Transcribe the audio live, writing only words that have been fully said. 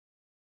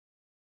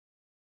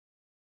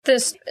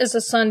This is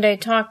a Sunday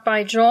talk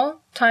by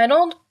Joel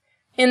titled,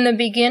 In the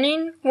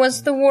Beginning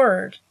Was the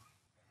Word,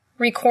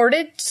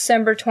 recorded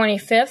December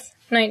 25th,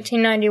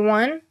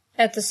 1991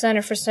 at the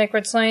Center for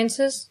Sacred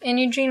Sciences in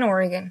Eugene,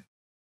 Oregon.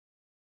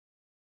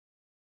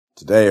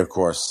 Today, of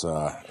course,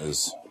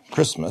 is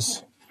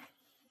Christmas,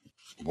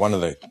 one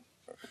of the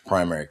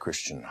primary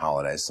Christian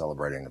holidays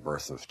celebrating the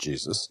birth of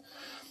Jesus.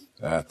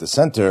 At the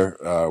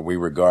center, we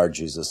regard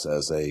Jesus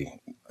as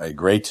a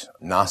great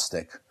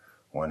Gnostic,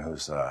 one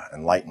who's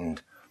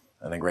enlightened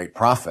and a great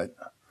prophet,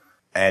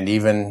 and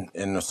even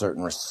in a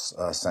certain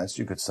sense,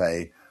 you could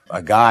say a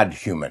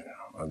God-human,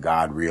 a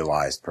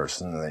God-realized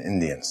person in the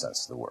Indian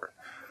sense of the word.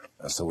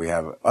 So we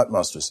have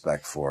utmost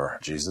respect for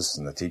Jesus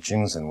and the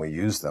teachings, and we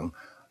use them.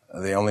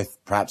 The only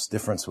perhaps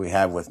difference we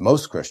have with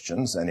most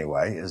Christians,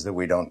 anyway, is that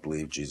we don't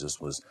believe Jesus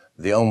was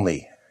the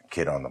only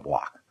kid on the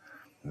block.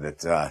 That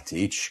to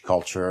each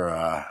culture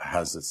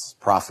has its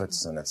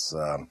prophets and its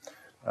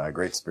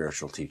great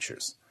spiritual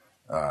teachers.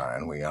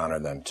 And we honor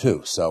them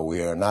too. So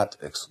we are not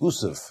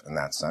exclusive in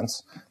that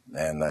sense,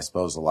 and I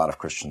suppose a lot of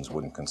Christians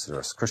wouldn't consider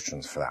us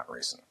Christians for that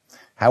reason.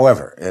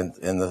 However,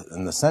 in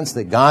the sense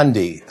that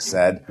Gandhi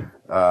said,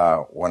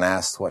 when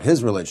asked what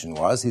his religion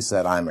was, he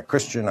said, I'm a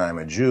Christian, I'm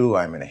a Jew,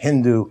 I'm a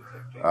Hindu.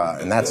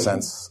 In that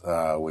sense,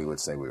 we would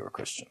say we were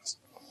Christians.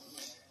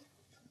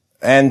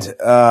 And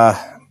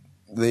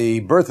the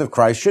birth of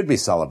Christ should be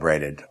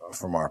celebrated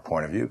from our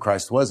point of view.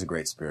 Christ was a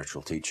great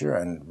spiritual teacher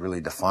and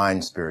really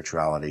defined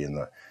spirituality in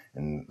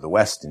the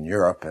West, in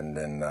Europe, and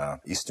in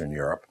Eastern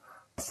Europe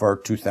for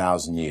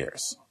 2,000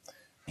 years.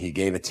 He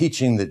gave a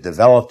teaching that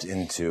developed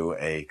into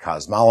a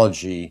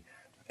cosmology,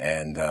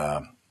 and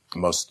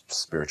most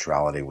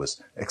spirituality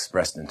was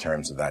expressed in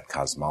terms of that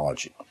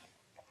cosmology.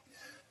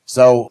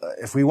 So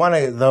if we want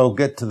to, though,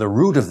 get to the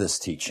root of this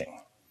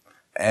teaching,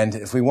 and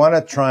if we want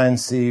to try and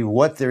see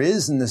what there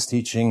is in this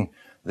teaching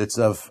that's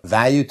of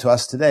value to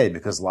us today,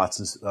 because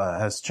lots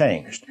has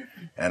changed,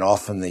 and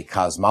often the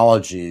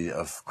cosmology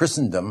of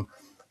Christendom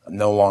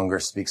no longer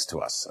speaks to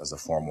us as a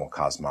formal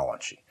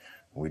cosmology.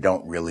 We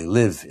don't really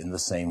live in the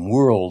same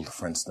world,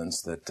 for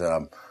instance, that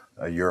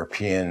a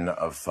European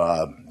of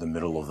the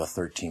middle of the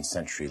 13th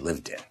century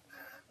lived in.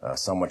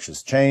 So much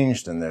has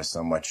changed, and there's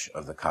so much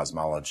of the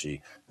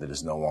cosmology that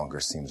is no longer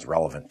seems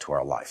relevant to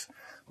our life.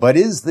 But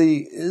is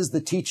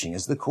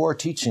the core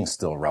teaching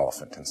still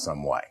relevant in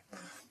some way?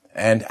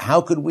 And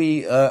how could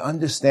we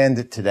understand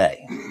it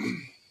today?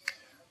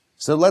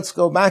 So let's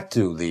go back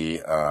to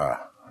the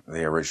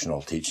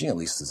original teaching, at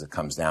least as it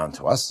comes down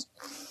to us.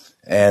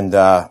 And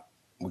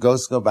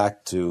let's go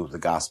back to the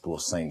Gospel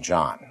of St.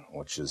 John,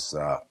 which is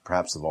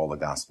perhaps of all the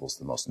Gospels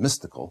the most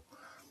mystical.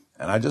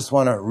 And I just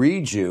want to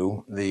read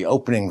you the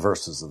opening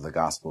verses of the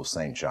Gospel of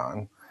St.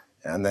 John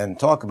and then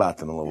talk about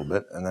them a little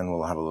bit, and then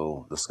we'll have a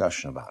little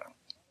discussion about it.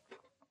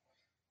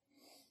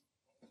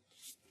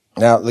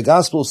 Now, the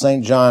Gospel of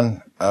St.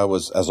 John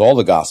was, as all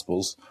the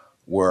Gospels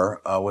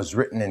were, was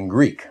written in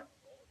Greek.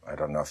 I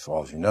don't know if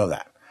all of you know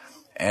that.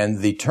 And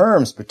the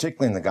terms,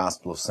 particularly in the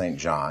Gospel of St.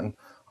 John,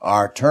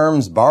 are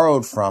terms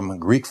borrowed from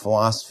Greek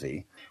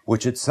philosophy,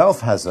 which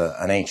itself has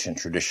an ancient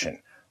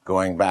tradition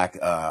going back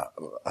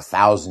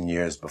 1,000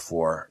 years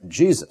before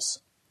Jesus.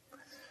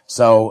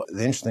 So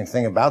the interesting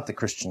thing about the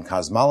Christian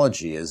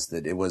cosmology is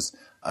that it was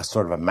a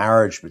sort of a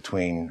marriage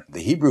between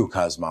the Hebrew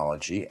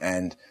cosmology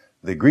and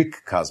the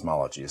Greek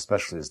cosmology,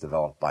 especially as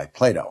developed by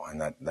Plato and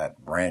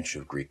that branch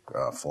of Greek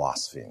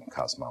philosophy and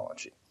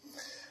cosmology.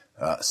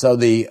 So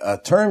the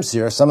terms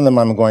here, some of them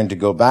I'm going to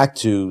go back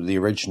to the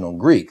original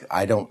Greek.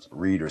 I don't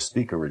read or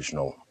speak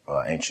original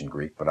ancient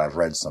Greek, but I've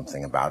read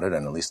something about it,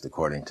 and at least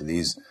according to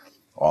these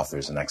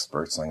authors and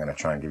experts, I'm going to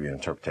try and give you an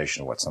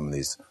interpretation of what some of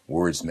these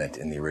words meant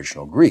in the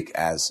original Greek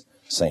as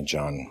St.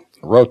 John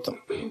wrote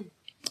them.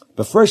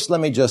 But first,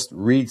 let me just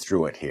read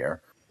through it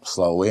here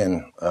slowly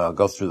and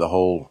go through the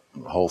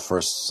whole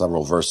first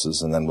several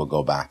verses, and then we'll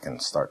go back and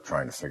start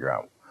trying to figure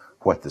out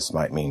what this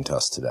might mean to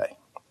us today.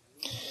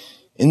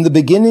 In the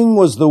beginning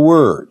was the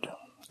Word,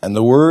 and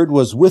the Word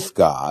was with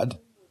God,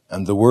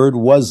 and the Word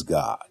was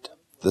God.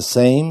 The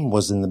same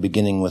was in the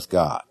beginning with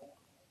God.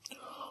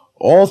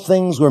 All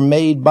things were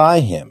made by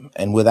him,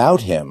 and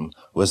without him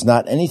was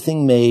not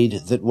anything made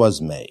that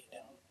was made.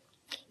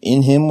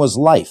 In him was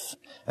life,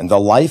 and the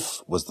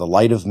life was the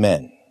light of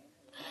men.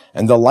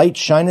 And the light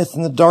shineth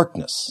in the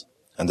darkness,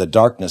 and the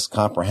darkness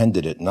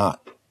comprehended it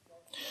not.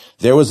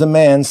 There was a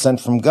man sent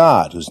from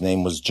God, whose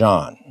name was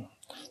John.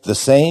 The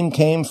same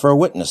came for a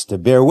witness, to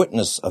bear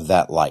witness of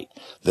that light,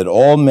 that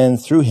all men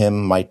through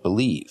him might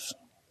believe.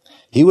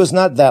 He was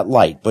not that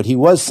light, but he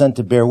was sent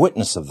to bear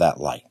witness of that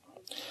light.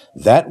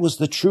 That was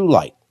the true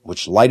light,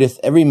 which lighteth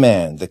every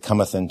man that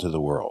cometh into the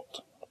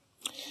world.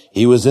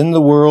 He was in the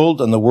world,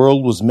 and the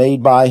world was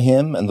made by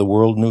him, and the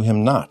world knew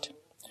him not.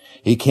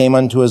 He came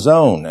unto his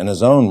own, and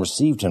his own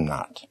received him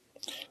not.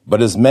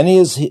 But as many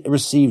as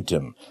received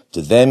him,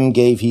 to them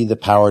gave he the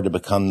power to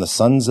become the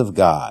sons of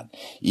God,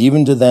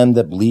 even to them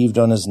that believed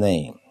on his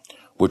name,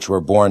 which were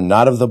born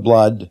not of the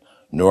blood,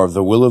 nor of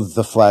the will of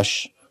the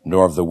flesh,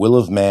 nor of the will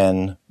of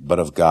man, but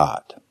of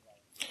God.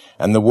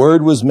 And the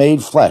Word was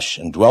made flesh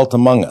and dwelt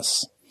among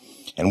us.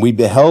 And we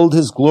beheld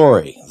his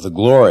glory, the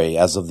glory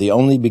as of the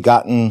only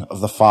begotten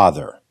of the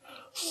Father,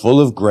 full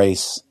of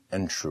grace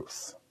and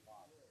truth.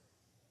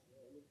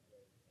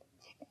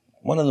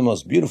 One of the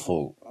most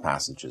beautiful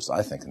passages,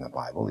 I think, in the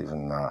Bible,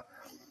 even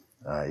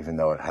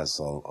though it has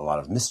a lot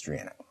of mystery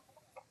in it.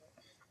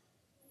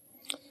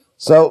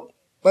 So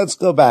let's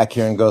go back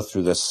here and go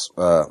through this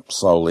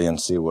slowly and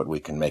see what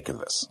we can make of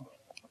this.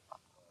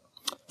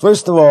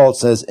 First of all, it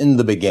says, in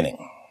the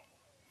beginning.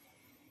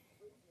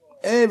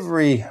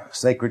 Every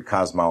sacred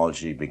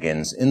cosmology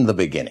begins in the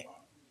beginning.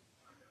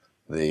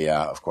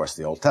 Of course,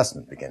 the Old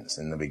Testament begins.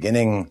 In the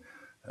beginning,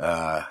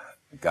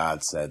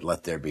 God said,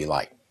 let there be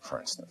light, for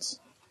instance.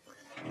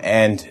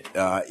 And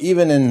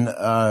even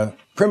in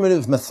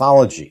primitive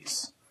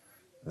mythologies,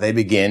 they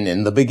begin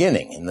in the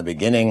beginning. In the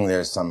beginning,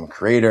 there's some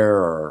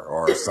creator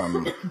or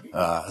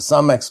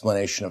some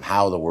explanation of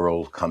how the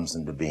world comes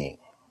into being.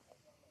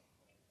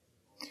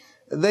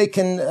 They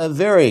can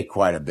vary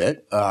quite a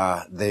bit.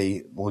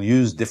 They will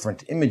use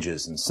different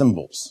images and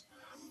symbols.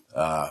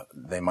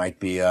 They might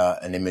be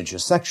an image, a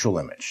sexual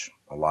image.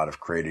 A lot of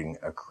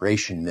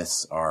creation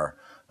myths are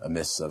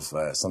myths of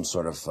some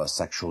sort of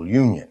sexual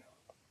union.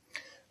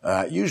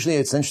 Usually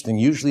it's interesting.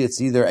 Usually it's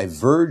either a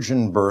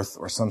virgin birth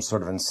or some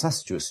sort of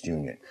incestuous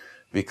union,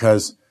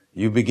 because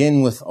you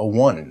begin with a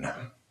one,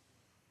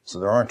 so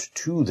there aren't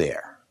two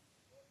there.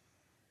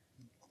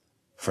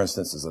 For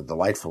instance, there's a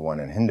delightful one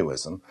in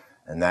Hinduism,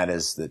 and that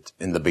is that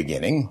in the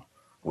beginning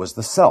was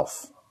the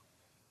self,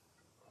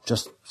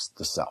 just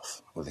the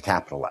self with a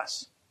capital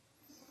S.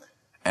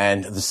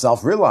 And the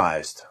self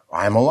realized,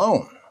 I'm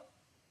alone.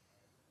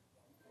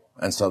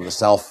 And so the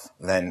self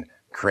then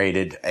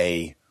created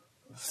a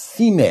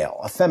female,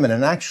 a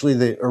feminine. Actually,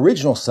 the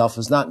original self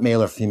is not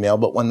male or female,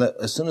 but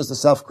as soon as the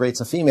self creates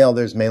a female,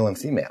 there's male and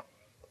female.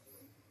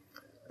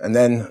 And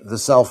then the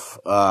self,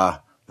 the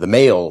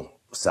male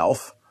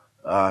self,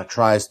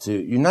 tries to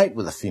unite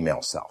with a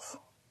female self.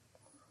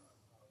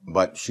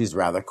 But she's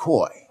rather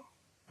coy.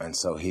 And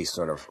so he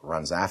sort of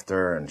runs after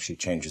her, and she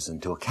changes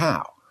into a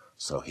cow.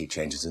 So he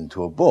changes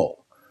into a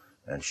bull.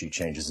 And she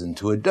changes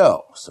into a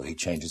doe. So he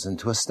changes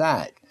into a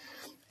stag.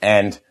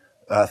 And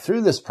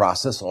through this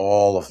process,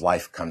 all of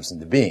life comes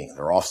into being.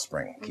 Their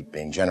offspring keep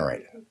being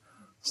generated.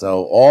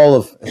 So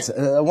it's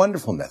a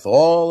wonderful myth.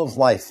 All of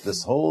life,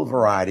 this whole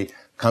variety,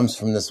 comes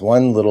from this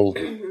one little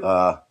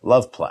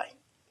love play.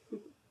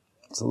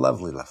 It's a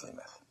lovely, lovely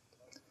myth.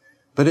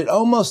 But it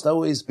almost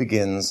always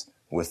begins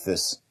with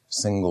this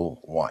single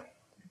one.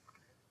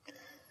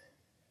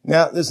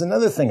 Now, there's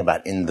another thing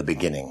about in the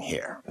beginning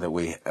here that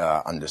we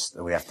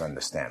have to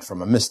understand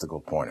from a mystical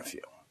point of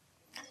view.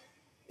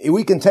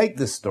 We can take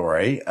this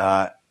story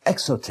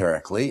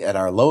exoterically at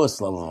our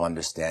lowest level of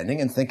understanding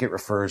and think it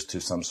refers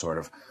to some sort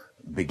of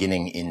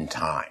beginning in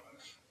time.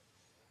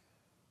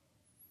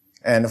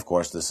 And of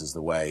course, this is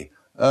the way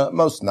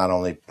not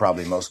only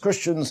probably most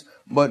Christians,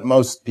 but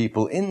most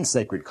people in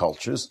sacred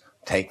cultures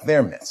take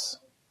their myths.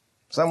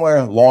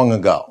 Somewhere long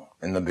ago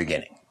in the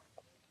beginning.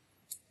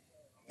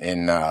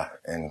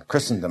 In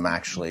Christendom,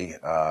 actually,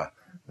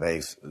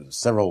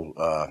 several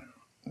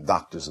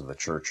doctors of the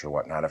church or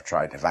whatnot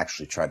have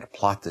actually tried to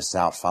plot this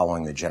out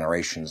following the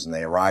generations, and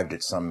they arrived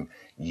at some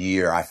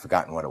year, I've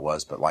forgotten what it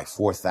was, but like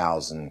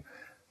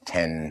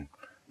 4010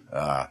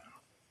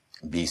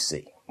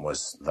 BC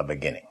was the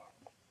beginning.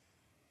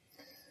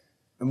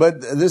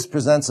 But this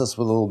presents us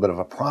with a little bit of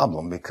a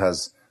problem,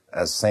 because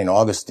as St.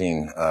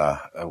 Augustine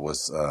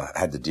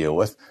had to deal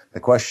with, the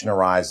question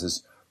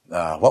arises,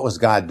 what was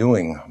God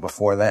doing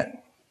before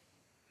then?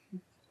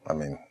 I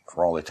mean,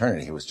 for all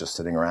eternity, he was just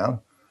sitting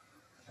around.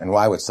 And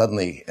why would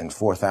suddenly, in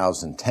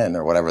 4010,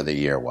 or whatever the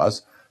year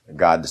was,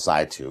 God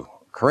decide to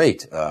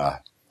create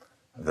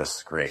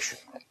this creation?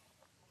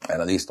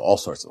 And at least all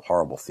sorts of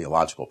horrible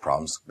theological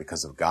problems,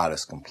 because if God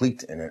is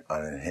complete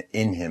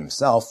in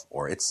himself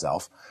or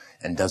itself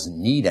and doesn't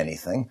need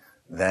anything,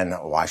 then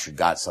why should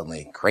God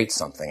suddenly create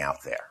something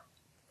out there?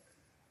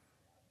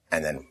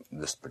 And then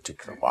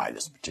why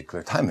this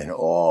particular time? And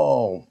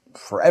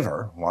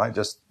forever, why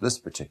just this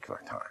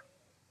particular time?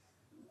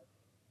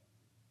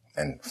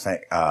 And in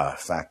fact,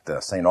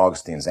 St.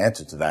 Augustine's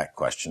answer to that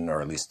question,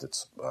 or at least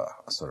it's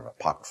a sort of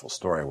apocryphal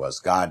story, was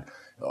God,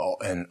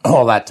 and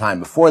all that time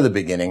before the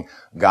beginning,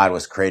 God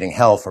was creating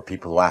hell for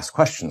people who ask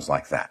questions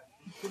like that.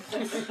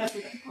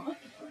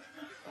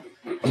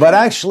 But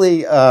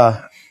actually,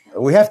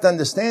 we have to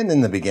understand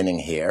in the beginning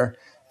here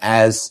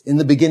as in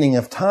the beginning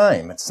of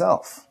time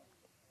itself,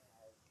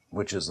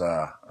 which is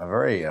a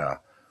very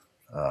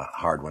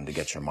hard one to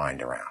get your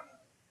mind around.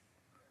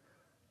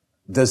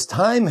 Does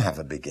time have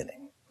a beginning?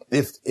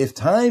 If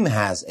time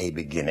has a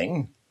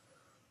beginning,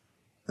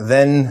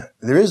 then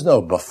there is no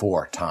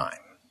before time.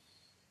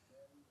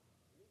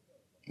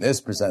 This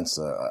presents,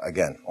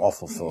 again,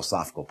 awful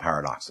philosophical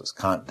paradoxes.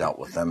 Kant dealt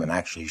with them and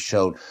actually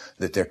showed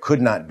that there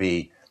could not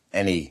be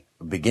any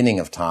beginning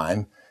of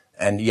time,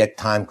 and yet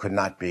time could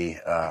not be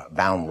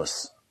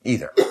boundless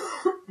either.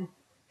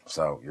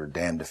 So you're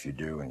damned if you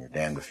do, and you're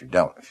damned if you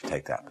don't, if you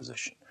take that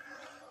position.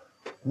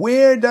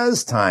 Where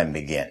does time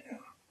begin?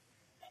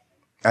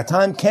 Now,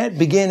 time can't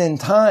begin in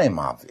time,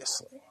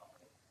 obviously.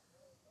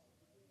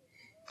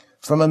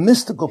 From a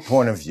mystical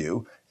point of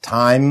view,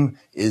 time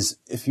is,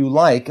 if you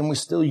like, and we're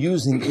still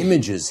using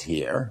images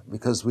here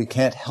because we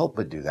can't help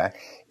but do that,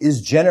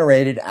 is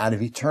generated out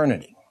of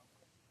eternity.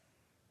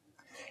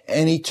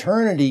 And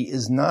eternity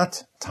is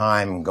not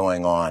time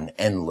going on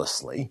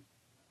endlessly.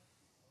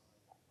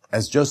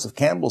 As Joseph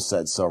Campbell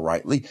said so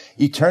rightly,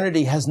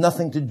 eternity has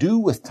nothing to do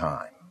with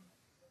time.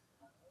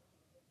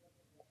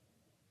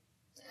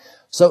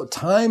 So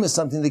time is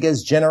something that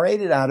gets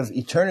generated out of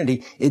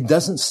eternity. It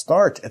doesn't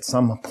start at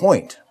some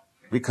point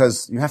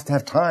because you have to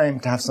have time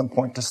to have some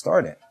point to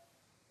start in.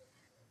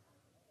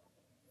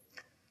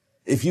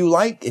 If you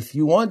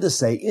want to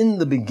say in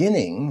the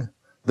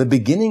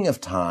beginning of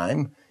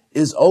time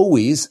is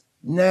always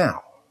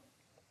now.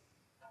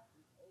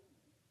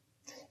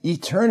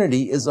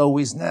 Eternity is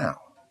always now.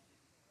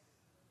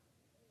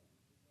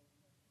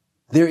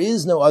 There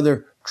is no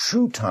other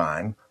true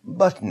time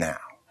but now.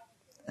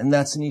 And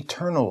that's an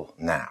eternal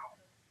now.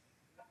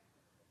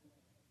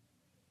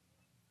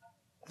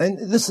 And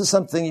this is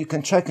something you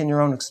can check in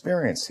your own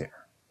experience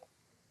here.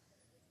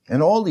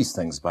 And all these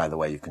things, by the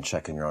way, you can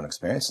check in your own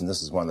experience. And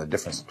this is one of the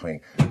differences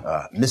between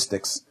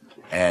mystics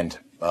and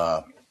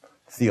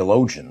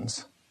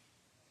theologians,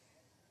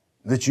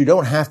 that you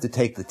don't have to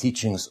take the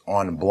teachings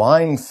on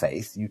blind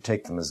faith. You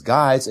take them as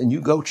guides and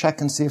you go check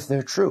and see if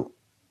they're true.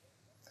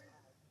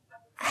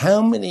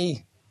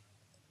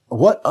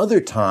 What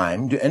other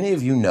time do any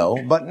of you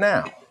know but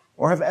now,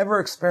 or have ever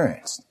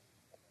experienced?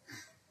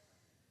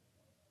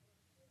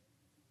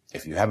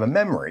 If you have a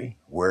memory,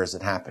 where is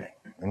it happening?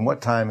 And what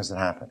time is it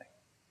happening?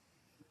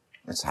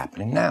 It's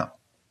happening now.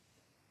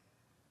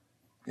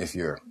 If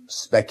you're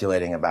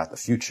speculating about the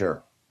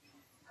future,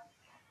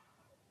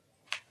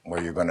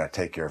 where you're going to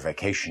take your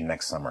vacation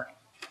next summer,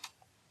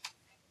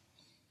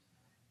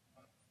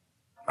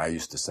 I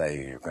used to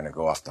say you're going to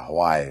go off to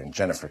Hawaii, and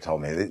Jennifer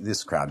told me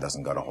this crowd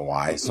doesn't go to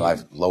Hawaii, so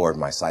I've lowered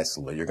my sights a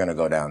little. You're going to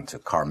go down to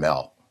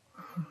Carmel,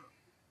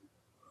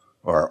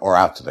 or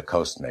out to the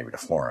coast, maybe to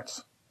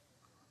Florence.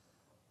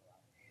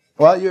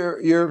 Well,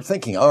 you're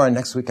thinking, all right,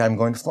 next week I'm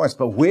going to Florence,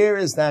 but where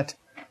is that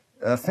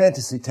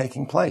fantasy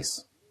taking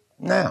place?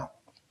 Now.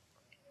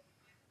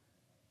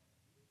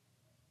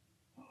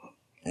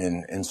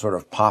 In sort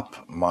of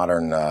pop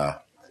modern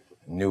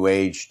New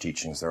Age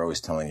teachings, they're always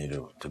telling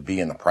you to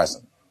be in the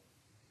present.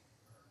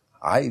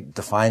 I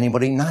defy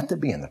anybody not to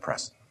be in the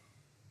present.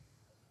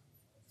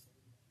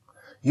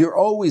 You're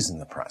always in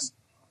the present.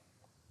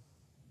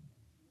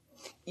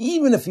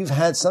 Even if you've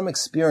had some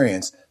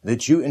experience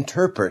that you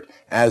interpret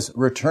as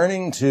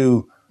returning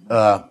to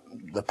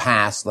the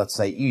past, let's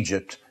say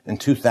Egypt, in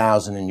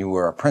 2000 and you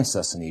were a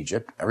princess in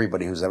Egypt.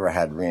 Everybody who's ever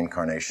had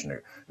reincarnation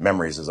or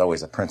memories is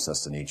always a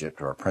princess in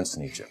Egypt or a prince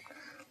in Egypt.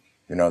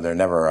 You know, they're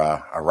never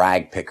a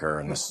rag picker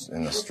in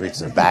the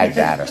streets of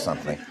Baghdad or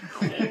something.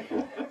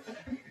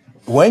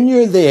 When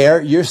you're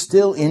there, you're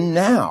still in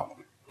now.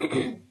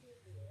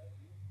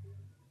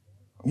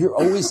 You're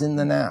always in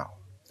the now.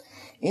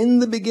 In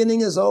the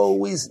beginning is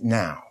always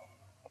now.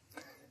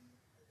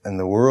 And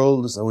the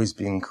world is always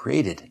being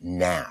created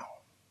now.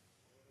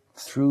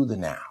 Through the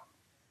now.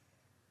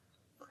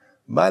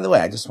 By the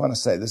way, I just want to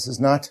say this is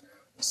not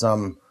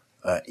some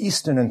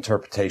Eastern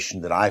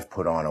interpretation that I've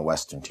put on a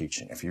Western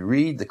teaching. If you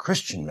read the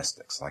Christian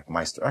mystics like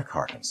Meister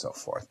Eckhart and so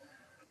forth,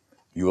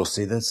 you will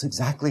see that's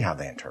exactly how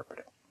they interpret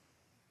it.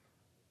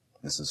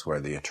 This is where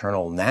the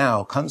eternal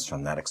now comes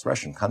from. That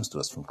expression comes to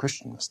us from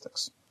Christian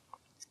mystics.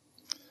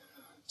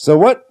 So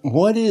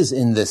what is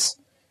in this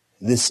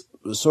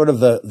sort of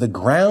the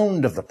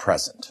ground of the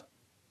present?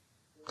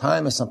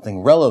 Time is something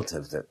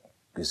relative that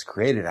is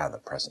created out of the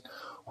present.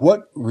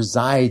 What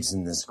resides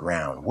in this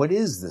ground? What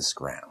is this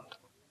ground?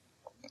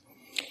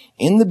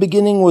 In the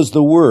beginning was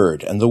the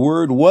Word, and the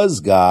Word was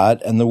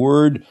God, and the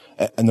Word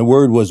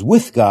was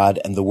with God,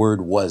 and the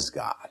Word was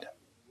God.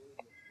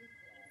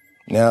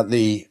 Now,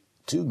 the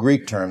two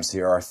Greek terms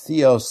here are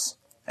theos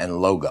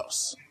and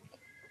logos.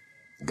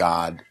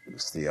 God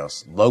is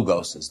theos.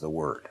 Logos is the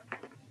Word.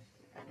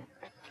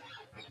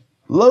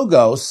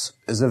 Logos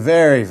is a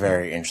very,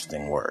 very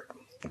interesting word,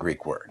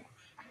 Greek word.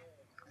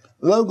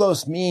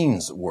 Logos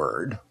means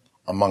word,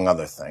 among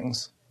other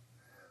things,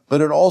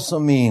 but it also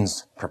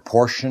means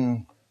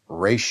proportion,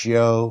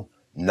 ratio,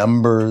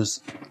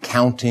 numbers,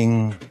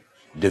 counting,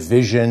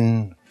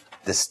 division,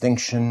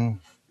 distinction.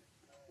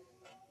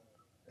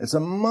 It's a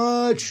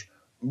much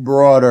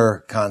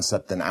broader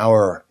concept than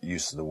our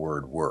use of the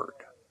word word.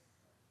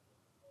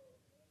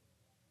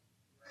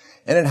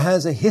 And it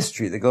has a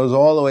history that goes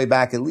all the way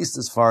back at least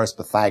as far as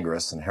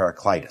Pythagoras and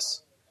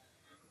Heraclitus,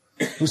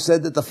 who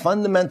said that the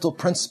fundamental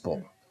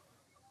principle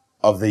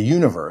of the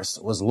universe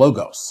was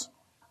logos.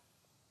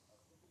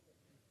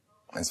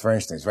 And it's very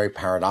interesting. It's very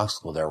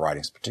paradoxical, their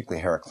writings,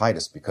 particularly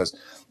Heraclitus, because,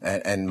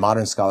 and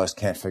modern scholars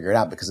can't figure it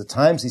out, because at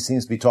times he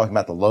seems to be talking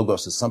about the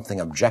logos as something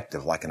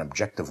objective, like an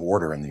objective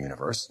order in the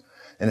universe.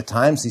 And at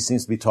times he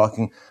seems to be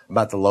talking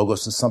about the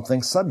logos as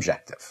something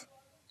subjective,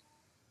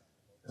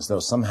 as though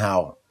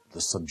somehow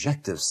The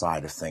subjective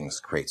side of things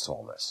creates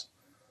all this.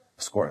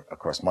 Of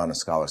course, modern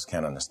scholars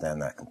can't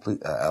understand that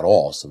at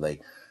all, so they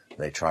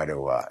try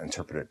to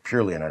interpret it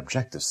purely in an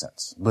objective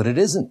sense. But it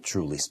isn't,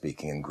 truly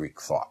speaking, in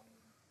Greek thought.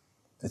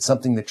 It's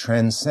something that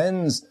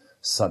transcends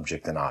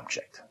subject and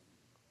object.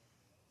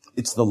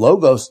 It's the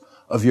logos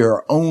of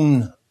your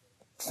own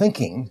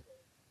thinking,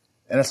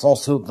 and it's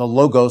also the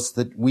logos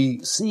that we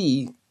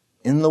see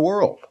in the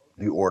world,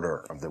 the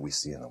order that we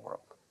see in the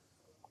world.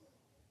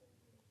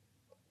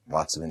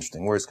 Lots of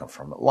interesting words come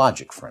from it.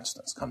 Logic, for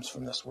instance, comes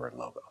from this word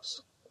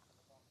logos.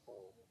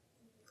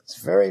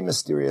 It's a very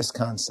mysterious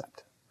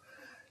concept.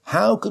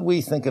 How could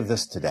we think of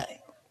this today?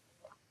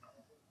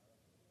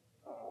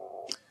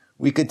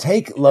 We could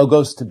take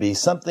logos to be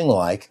something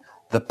like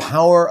the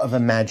power of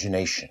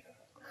imagination,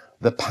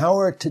 the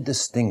power to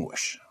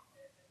distinguish.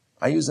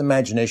 I use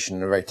imagination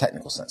in a very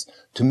technical sense,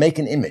 to make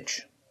an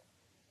image,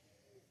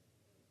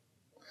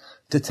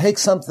 to take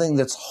something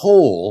that's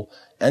whole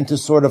and to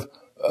sort of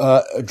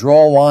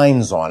draw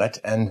lines on it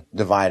and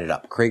divide it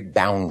up, create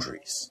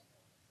boundaries.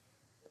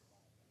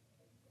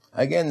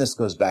 Again, this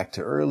goes back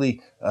to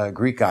early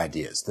Greek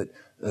ideas that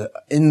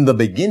in the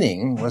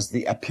beginning was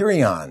the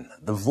apeiron,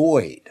 the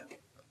void,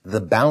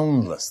 the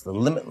boundless, the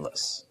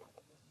limitless.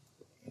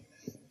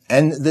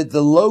 And that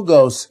the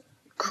logos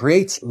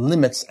creates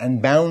limits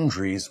and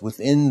boundaries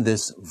within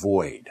this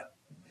void.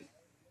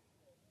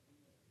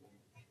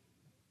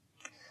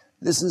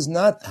 This is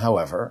not,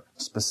 however,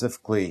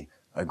 specifically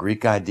a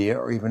Greek idea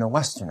or even a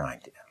Western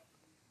idea.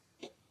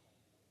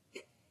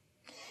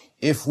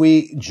 If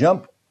we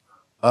jump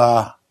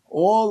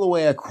all the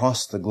way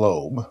across the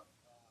globe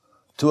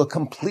to a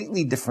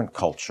completely different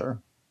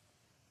culture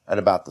at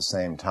about the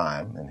same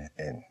time,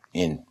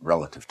 in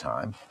relative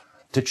time,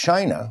 to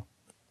China,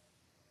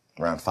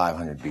 around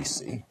 500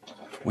 BC,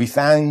 we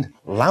find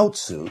Lao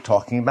Tzu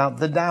talking about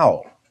the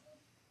Tao.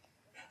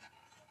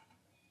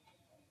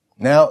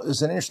 Now,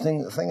 there's an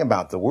interesting thing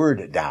about the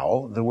word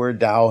Tao. The word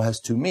Tao has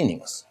two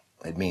meanings.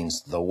 It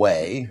means the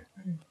way,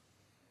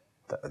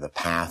 the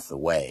path, the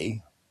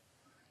way.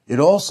 It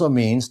also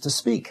means to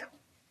speak,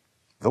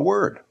 the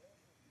word.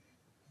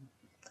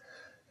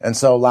 And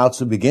so Lao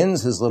Tzu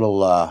begins his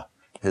little,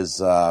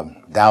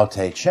 Tao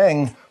Te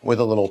Ching with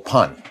a little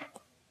pun.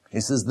 He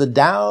says, the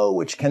Tao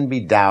which can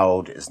be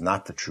Taoed is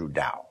not the true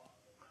Tao.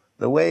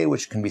 The way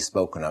which can be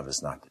spoken of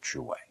is not the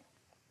true way.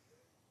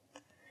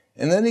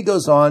 And then he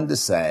goes on to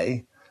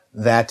say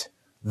that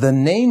the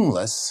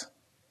nameless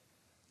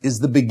is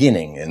the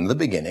beginning, in the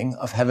beginning,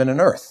 of heaven and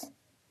earth.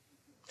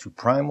 Two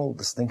primal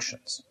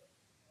distinctions.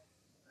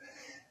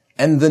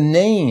 And the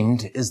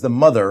named is the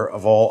mother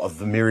of all of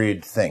the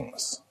myriad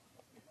things,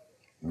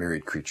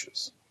 myriad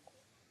creatures.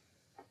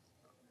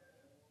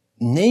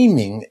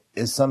 Naming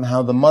is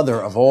somehow the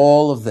mother of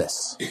all of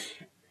this.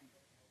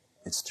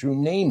 It's through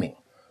naming,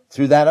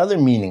 through that other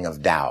meaning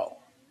of Tao.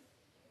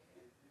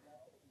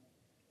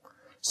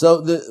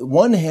 So the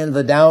one hand,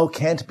 the Tao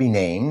can't be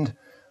named.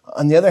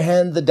 On the other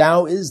hand, the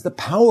Tao is the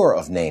power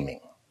of naming,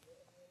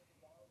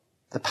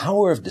 the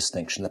power of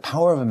distinction, the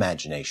power of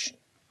imagination.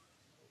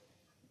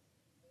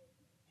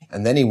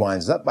 And then he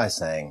winds up by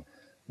saying,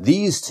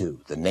 these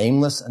two, the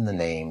nameless and the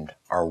named,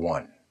 are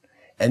one,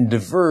 and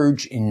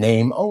diverge in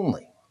name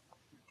only.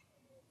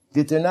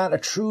 That they're not a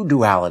true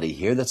duality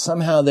here, that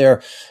somehow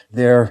they're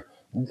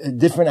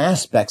different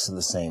aspects of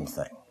the same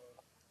thing.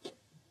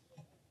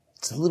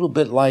 It's a little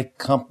bit like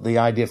the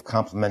idea of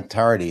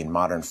complementarity in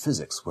modern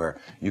physics, where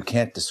you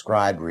can't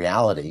describe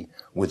reality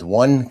with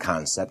one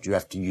concept. You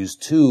have to use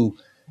two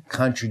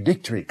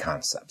contradictory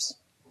concepts,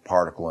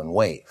 particle and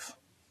wave.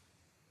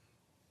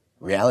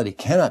 Reality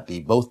cannot be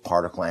both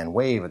particle and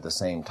wave at the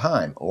same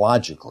time,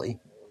 logically,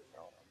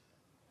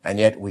 and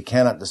yet we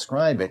cannot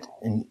describe it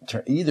in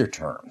either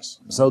terms.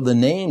 So the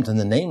named and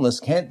the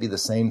nameless can't be the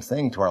same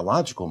thing to our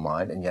logical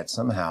mind, and yet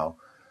somehow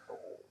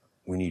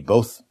we need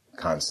both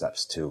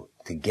concepts to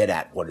get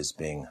at what is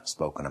being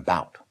spoken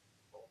about,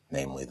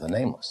 namely the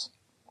nameless.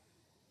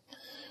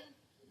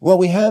 Well,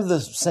 we have the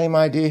same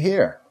idea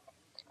here.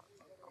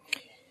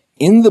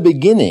 In the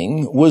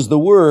beginning was the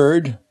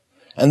Word,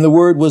 and the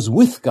Word was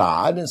with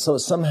God, and so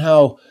it's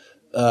somehow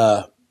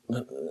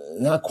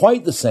not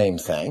quite the same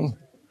thing,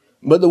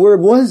 but the Word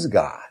was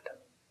God.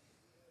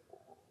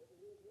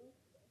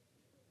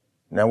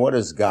 Now, what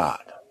is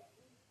God?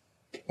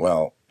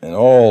 Well, in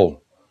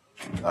all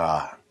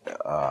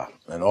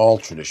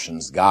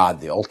traditions,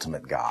 God, the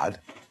ultimate God,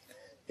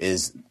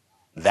 is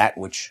that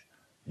which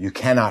you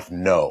cannot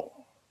know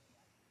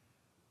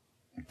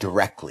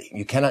directly.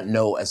 You cannot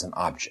know as an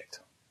object.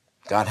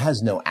 God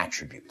has no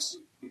attributes.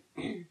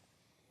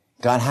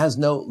 God has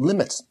no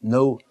limits,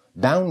 no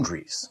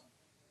boundaries.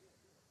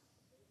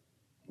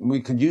 We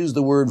could use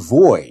the word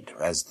void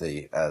as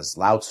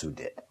Lao Tzu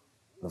did.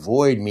 The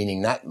void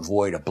meaning not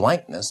void of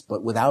blankness,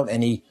 but without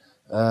any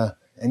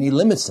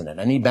limits in it,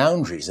 any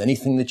boundaries,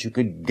 anything that you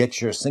could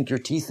sink your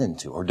teeth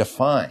into or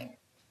define.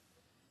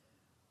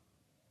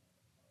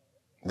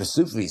 The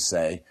Sufis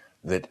say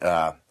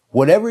that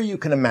whatever you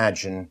can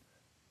imagine,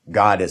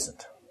 God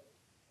isn't.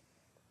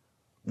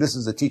 This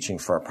is a teaching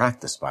for a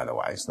practice, by the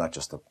way. It's not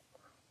just a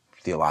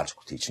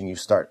theological teaching. You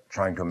start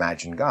trying to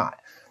imagine God.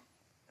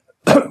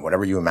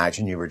 Whatever you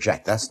imagine, you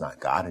reject. That's not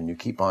God, and you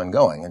keep on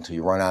going until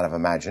you run out of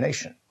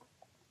imagination.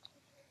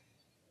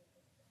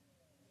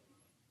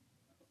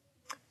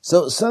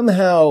 So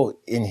somehow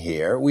in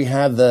here we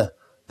have the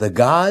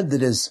God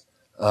that is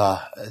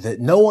that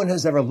no one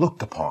has ever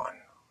looked upon,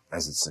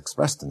 as it's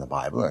expressed in the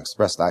Bible, and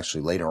expressed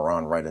actually later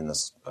on right in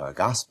this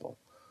gospel,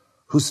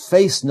 whose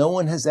face no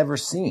one has ever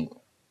seen.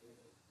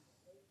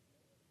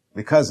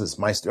 Because, as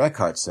Meister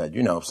Eckhart said,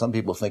 some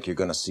people think you're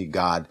going to see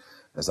God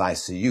as I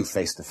see you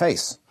face to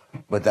face.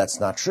 But that's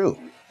not true,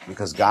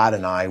 because God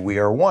and I, we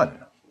are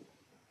one.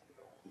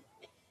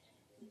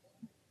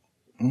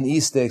 In the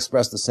East, they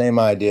express the same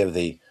idea of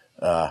the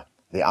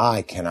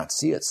eye cannot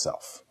see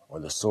itself,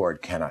 or the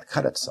sword cannot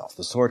cut itself.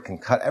 The sword can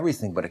cut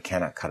everything, but it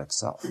cannot cut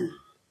itself.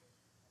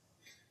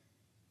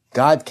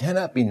 God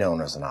cannot be known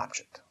as an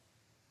object.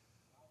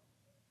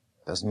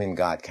 Doesn't mean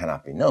God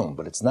cannot be known,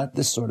 but it's not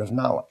this sort of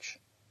knowledge.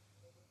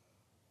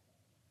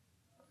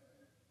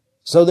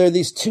 So there are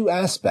these two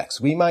aspects.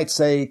 We might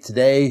say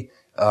today,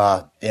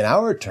 in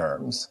our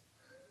terms,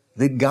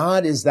 that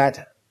God is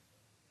that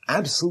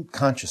absolute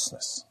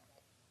consciousness.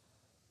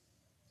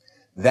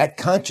 That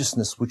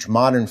consciousness which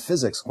modern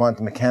physics,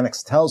 quantum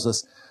mechanics tells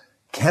us,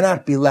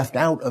 cannot be left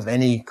out of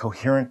any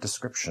coherent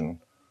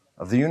description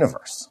of the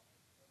universe.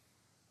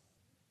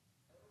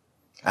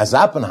 As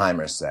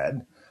Oppenheimer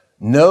said,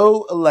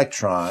 no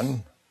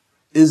electron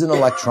is an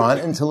electron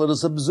until it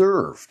is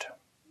observed,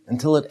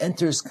 until it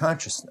enters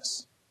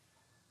consciousness.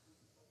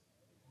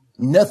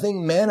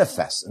 Nothing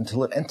manifests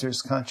until it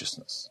enters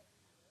consciousness.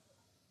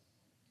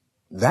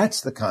 That's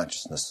the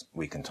consciousness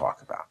we can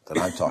talk about, that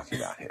I'm talking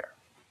about here.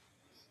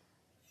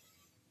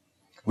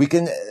 We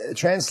can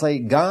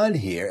translate God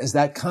here as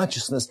that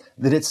consciousness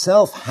that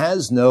itself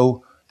has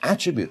no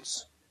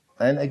attributes.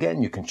 And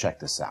again, you can check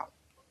this out.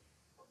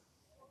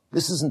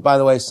 This isn't, by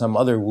the way, some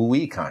other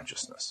woo-wee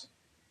consciousness.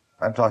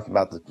 I'm talking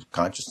about the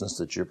consciousness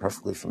that you're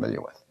perfectly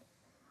familiar with.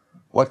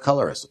 What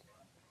color is it?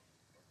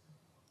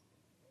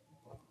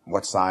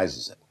 What size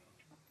is it?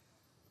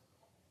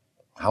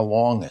 How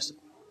long is it?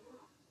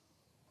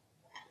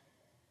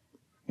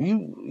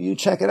 You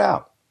check it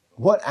out.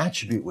 What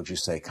attribute would you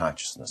say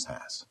consciousness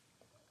has?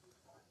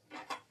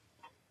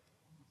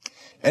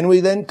 And we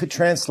then could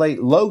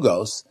translate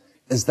logos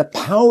as the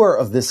power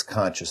of this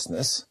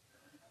consciousness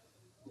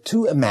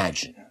to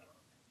imagine,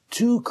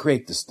 to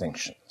create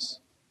distinctions.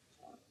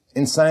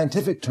 In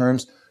scientific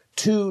terms,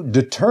 to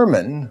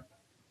determine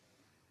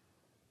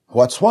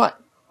what's what.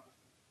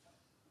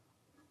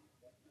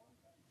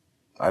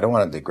 I don't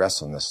want to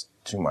digress on this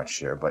too much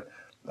here, but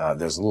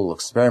there's a little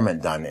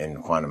experiment done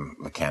in quantum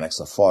mechanics,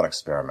 a thought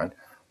experiment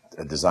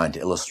designed to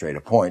illustrate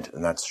a point,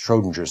 and that's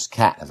Schrodinger's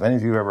cat. Have any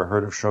of you ever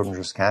heard of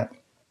Schrodinger's cat?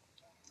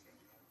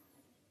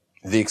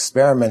 The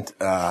experiment,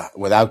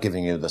 without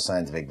giving you the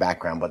scientific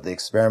background, but the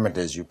experiment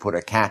is you put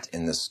a cat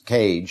in this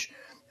cage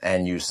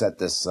and you set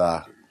this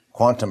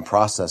quantum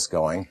process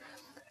going,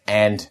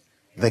 and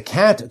the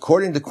cat,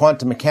 according to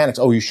quantum mechanics,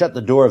 you shut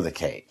the door of the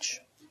cage.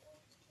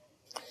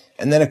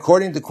 And then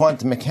according to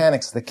quantum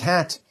mechanics, the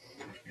cat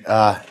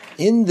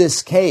in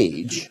this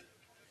cage,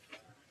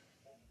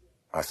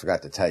 I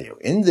forgot to tell you,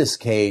 in this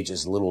cage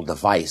is a little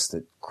device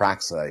that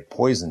cracks a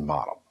poison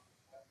bottle.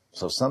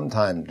 So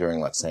sometime during,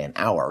 let's say, an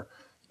hour,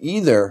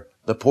 either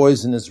the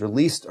poison is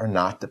released or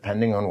not,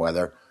 depending on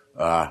whether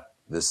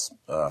this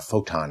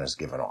photon is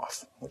given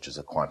off, which is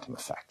a quantum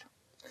effect.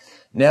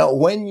 Now,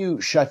 when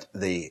you shut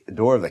the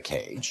door of the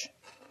cage,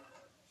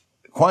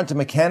 quantum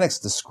mechanics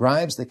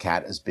describes the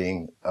cat as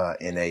being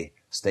in a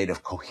state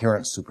of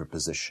coherent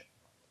superposition.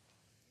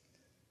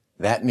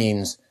 That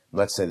means,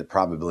 let's say the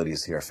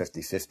probabilities here are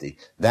 50-50.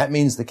 That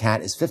means the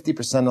cat is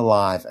 50%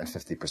 alive and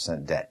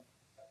 50% dead.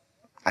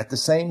 At the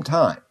same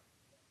time,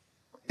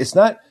 it's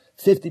not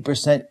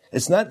 50%,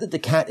 it's not that the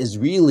cat is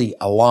really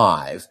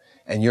alive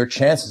and your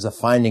chances of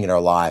finding it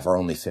alive are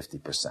only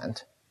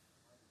 50%,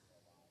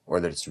 or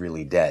that it's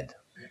really dead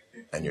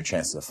and your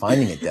chances of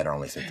finding it dead are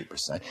only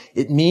 50%.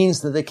 It means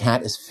that the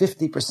cat is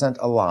 50%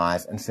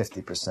 alive and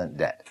 50%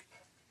 dead.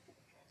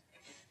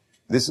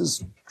 This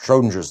is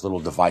Schrodinger's little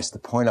device to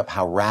point up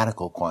how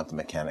radical quantum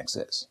mechanics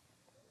is.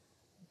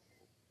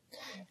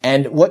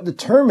 And what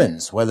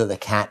determines whether the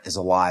cat is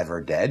alive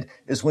or dead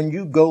is when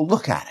you go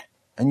look at it.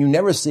 And you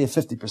never see a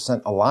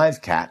 50%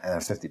 alive cat and a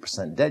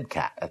 50% dead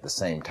cat at the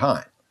same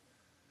time.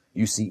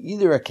 You see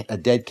either a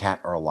dead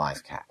cat or a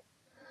live cat.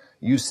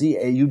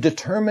 You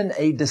determine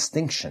a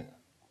distinction.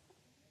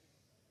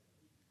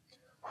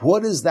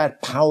 What is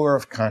that power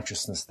of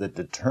consciousness that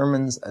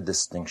determines a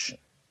distinction?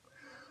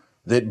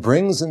 That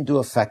brings into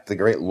effect the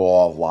great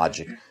law of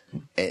logic,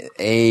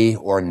 A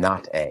or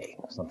not A.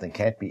 Something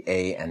can't be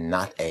A and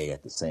not A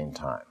at the same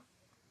time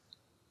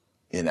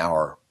in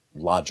our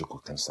logical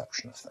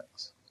conception of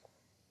things.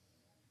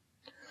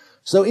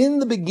 So in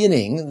the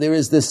beginning, there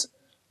is this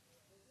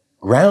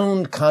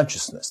ground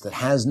consciousness that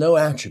has no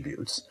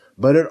attributes,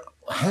 but it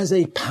has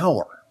a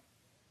power.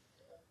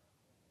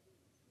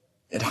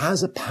 It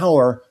has a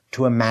power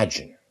to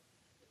imagine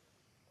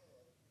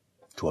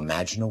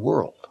a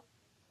world.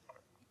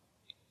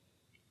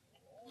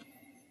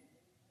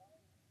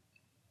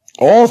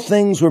 All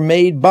things were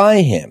made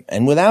by him,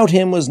 and without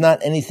him was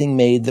not anything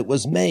made that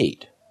was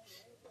made.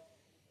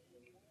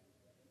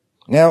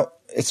 Now,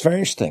 it's very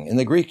interesting. In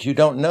the Greek, you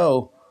don't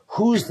know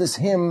who's this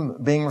him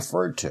being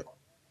referred to,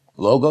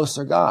 Logos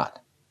or God.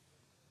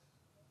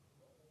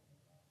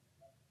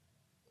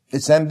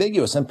 It's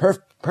ambiguous and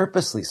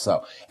purposely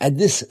so. At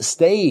this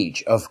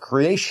stage of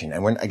creation,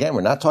 and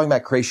we're not talking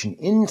about creation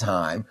in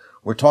time,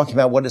 we're talking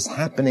about what is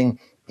happening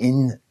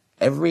in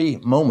every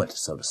moment,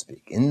 so to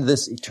speak, in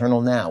this eternal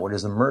now, what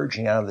is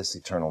emerging out of this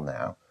eternal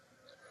now.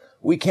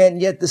 We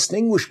can't yet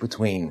distinguish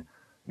between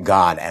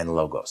God and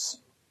Logos,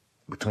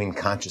 between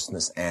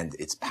consciousness and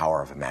its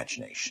power of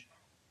imagination.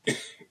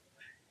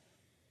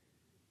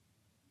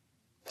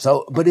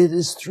 But it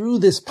is through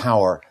this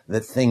power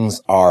that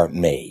things are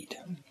made.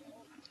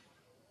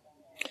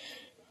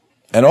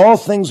 And all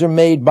things are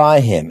made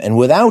by him, and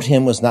without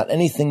him was not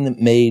anything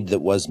made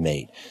that was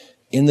made.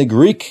 In the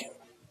Greek,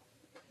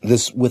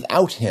 this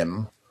without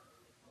him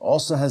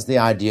also has the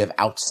idea of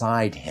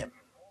outside him.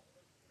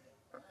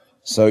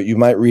 So you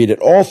might read it,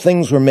 all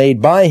things were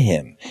made by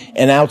him,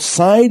 and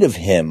outside of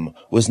him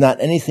was not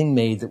anything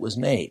made that was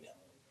made.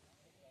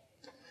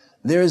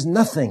 There is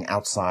nothing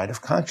outside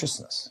of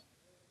consciousness.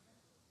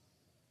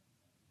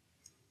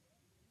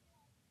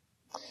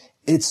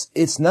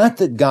 It's not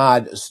that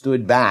God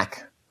stood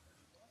back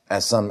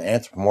as some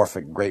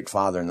anthropomorphic great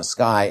father in the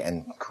sky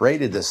and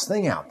created this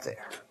thing out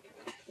there.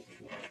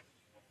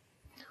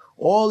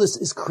 All this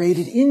is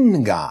created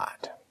in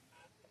God.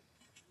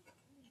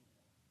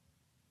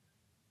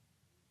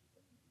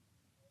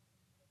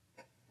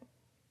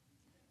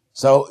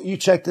 So you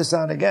check this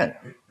out again.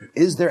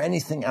 Is there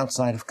anything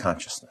outside of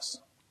consciousness?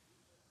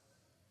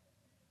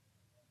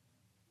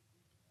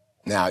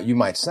 Now, you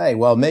might say,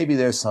 well, maybe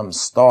there's some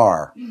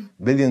star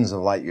billions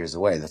of light years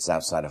away that's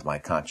outside of my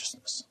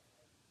consciousness.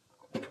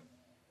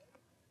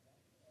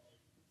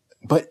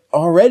 But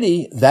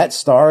already that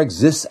star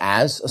exists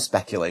as a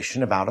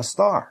speculation about a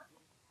star.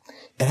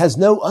 It has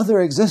no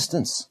other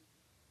existence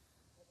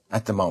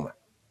at the moment.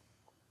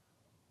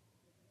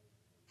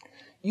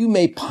 You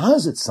may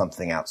posit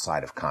something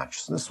outside of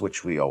consciousness,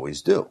 which we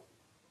always do.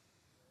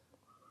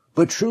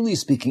 But truly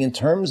speaking, in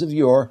terms of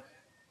your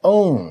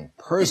own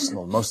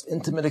personal, most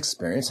intimate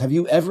experience, have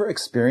you ever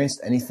experienced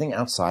anything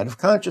outside of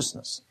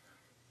consciousness?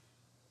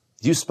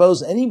 Do you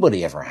suppose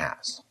anybody ever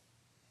has?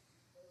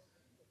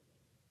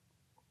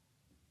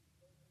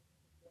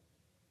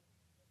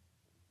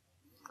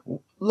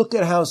 Look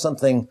at how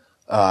something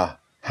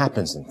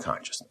happens in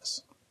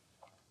consciousness.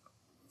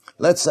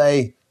 Let's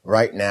say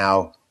right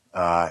now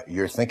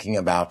you're thinking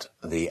about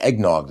the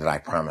eggnog that I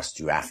promised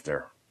you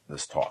after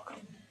this talk.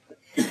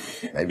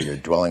 Maybe you're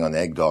dwelling on the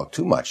eggnog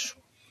too much.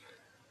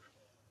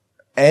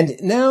 And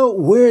now,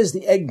 where is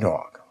the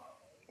eggnog?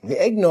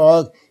 The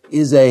eggnog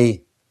is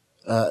a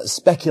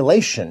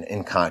speculation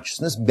in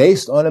consciousness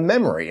based on a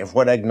memory of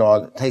what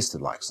eggnog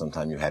tasted like.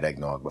 Sometime you had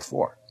eggnog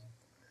before.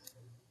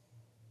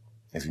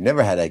 If you've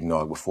never had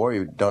eggnog before,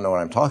 you don't know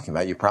what I'm talking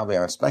about, you probably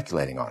aren't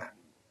speculating on it.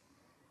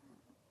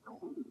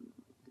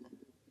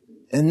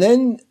 And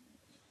then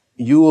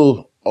you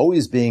will,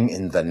 always being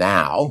in the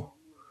now,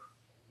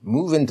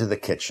 move into the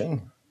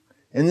kitchen,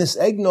 and this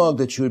eggnog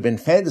that you had been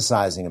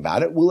fantasizing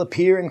about it will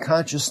appear in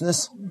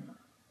consciousness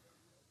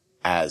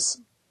as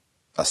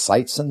a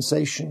sight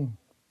sensation,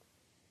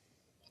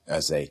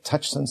 as a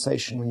touch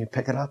sensation when you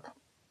pick it up,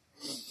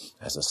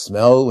 as a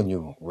smell when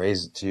you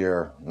raise it to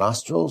your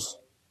nostrils,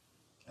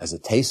 as a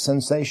taste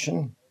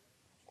sensation,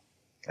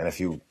 and if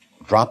you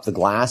drop the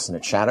glass and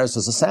it shatters,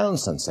 as a sound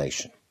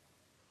sensation.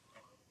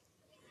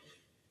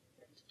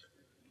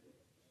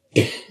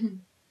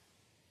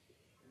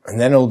 And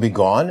then it'll be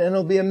gone and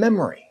it'll be a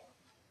memory.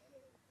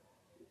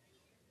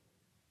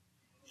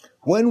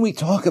 When we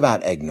talk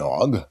about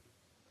eggnog,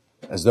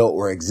 as though it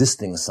were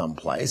existing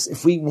someplace,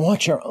 if we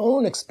watch our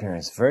own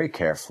experience very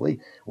carefully,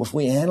 if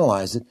we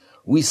analyze it,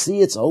 we see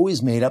it's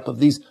always made up of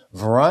these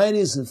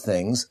varieties of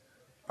things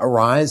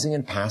arising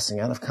and passing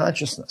out of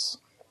consciousness.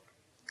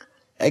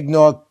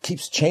 Eggnog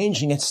keeps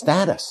changing its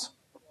status.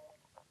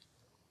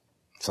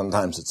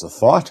 Sometimes it's a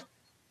thought,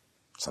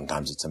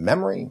 sometimes it's a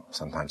memory,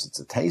 sometimes it's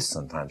a taste,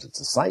 sometimes it's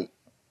a sight.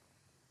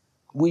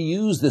 We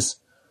use this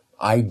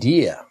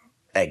idea,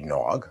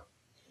 eggnog,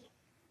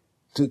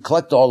 to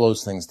collect all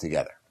those things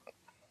together.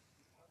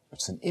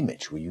 It's an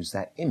image. We use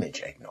that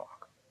image, eggnog.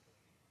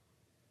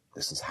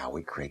 This is how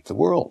we create the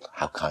world,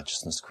 how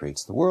consciousness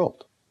creates the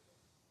world.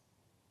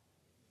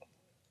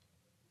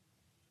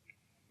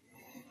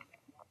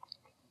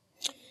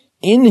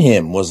 In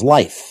him was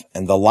life,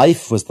 and the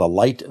life was the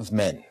light of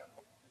men.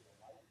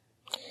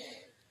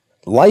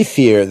 Life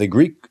here, the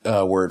Greek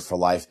word for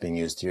life being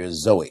used here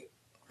is zoe.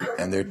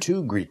 And there are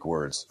two Greek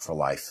words for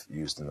life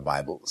used in the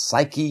Bible,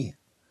 psyche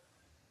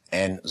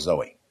and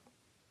zoe.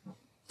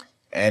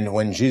 And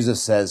when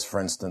Jesus says,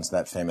 for instance,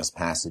 that famous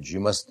passage, you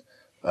must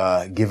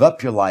give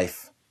up your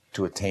life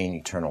to attain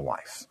eternal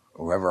life.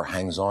 Whoever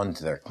hangs on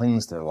to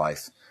clings to their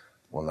life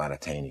will not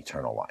attain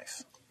eternal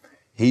life.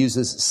 He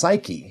uses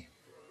psyche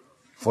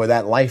for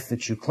that life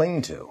that you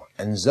cling to,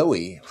 and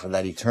Zoe for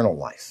that eternal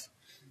life.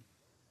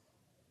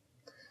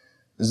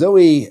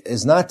 Zoe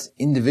is not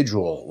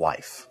individual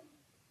life.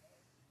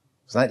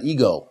 It's not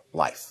ego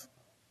life.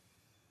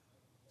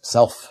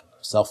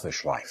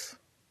 Selfish life.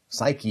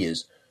 Psyche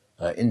is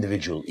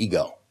individual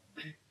ego.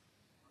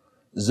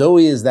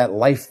 Zoe is that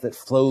life that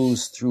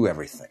flows through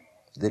everything,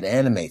 that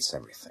animates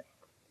everything.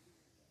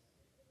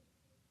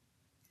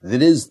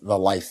 That is the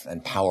life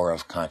and power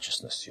of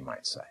consciousness, you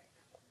might say.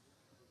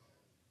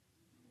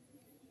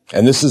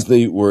 And this is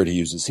the word he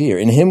uses here.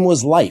 In him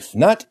was life,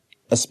 not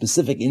a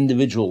specific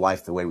individual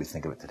life the way we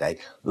think of it today.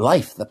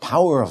 Life, the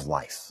power of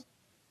life.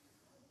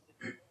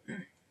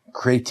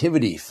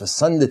 Creativity,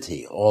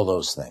 fecundity, all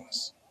those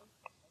things.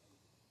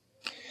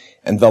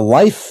 And the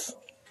life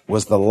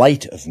was the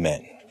light of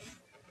men.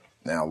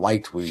 Now,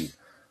 light,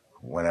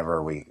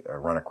 whenever we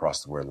run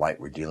across the word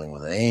light, we're dealing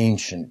with an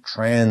ancient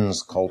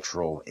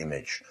transcultural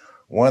image.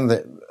 One of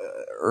the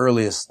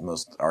earliest,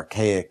 most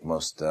archaic,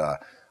 most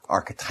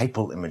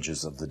archetypal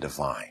images of the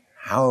divine.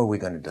 How are we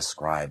going to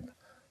describe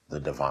the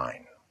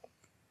divine?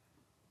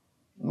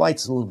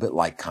 Light's a little bit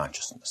like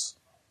consciousness.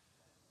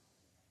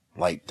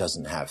 Light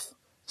doesn't have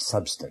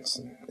substance,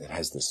 and it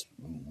has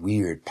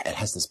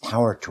this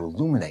power to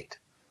illuminate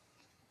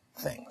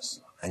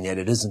things. And yet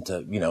it isn't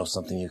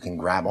something you can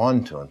grab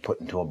onto and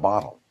put into a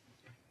bottle.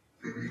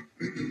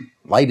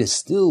 Light is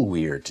still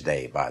weird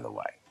today, by the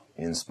way,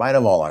 in spite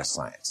of all our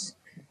science.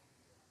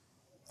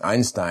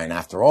 Einstein,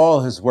 after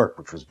all his work,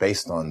 which was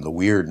based on the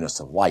weirdness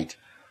of light,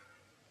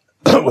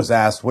 was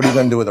asked, what are you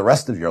going to do with the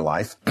rest of your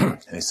life? And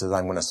he says,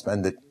 I'm going to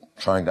spend it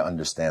trying to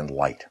understand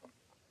light.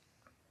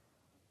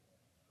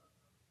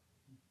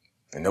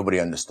 And nobody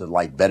understood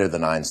light better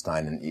than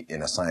Einstein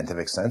in a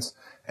scientific sense,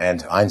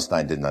 and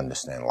Einstein didn't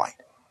understand light.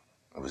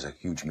 It was a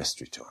huge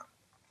mystery to him.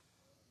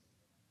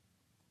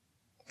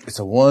 It's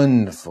a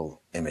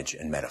wonderful image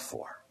and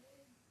metaphor.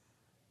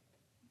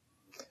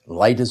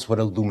 Light is what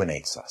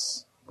illuminates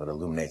us, what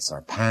illuminates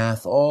our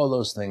path, all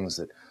those things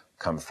that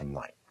come from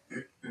light.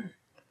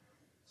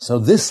 So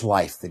this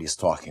life that he's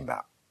talking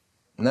about,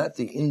 not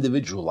the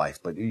individual life,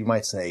 but you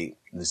might say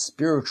the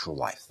spiritual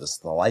life,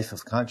 the life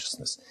of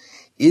consciousness,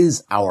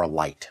 is our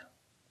light,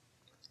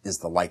 is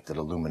the light that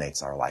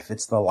illuminates our life.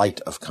 It's the light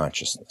of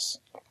consciousness.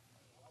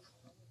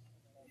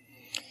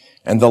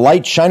 And the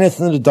light shineth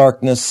in the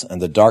darkness,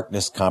 and the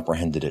darkness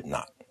comprehended it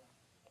not.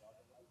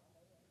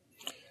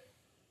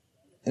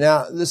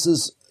 Now, this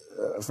is,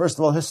 first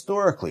of all,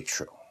 historically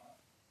true.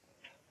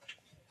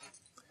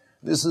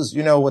 This is,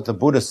 what the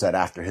Buddha said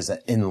after his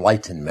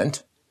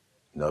enlightenment.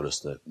 Notice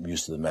the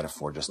use of the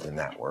metaphor just in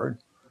that word.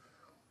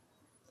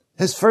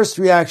 His first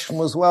reaction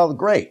was, well,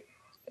 great.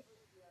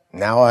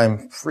 Now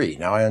I'm free.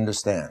 Now I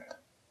understand.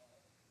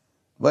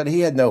 But he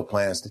had no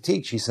plans to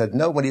teach. He said,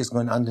 nobody is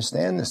going to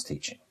understand this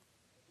teaching.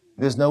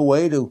 There's no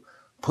way to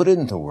put it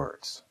into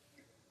words.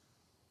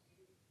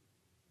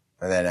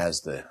 And then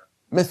as the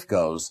myth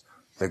goes,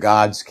 the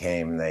gods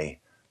came and they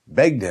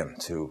begged him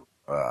to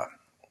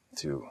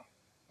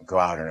go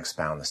out and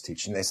expound this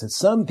teaching. They said,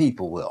 some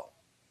people will.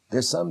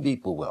 There's some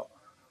people will.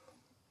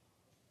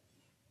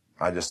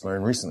 I just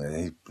learned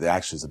recently,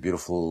 actually it's a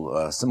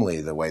beautiful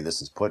simile, the way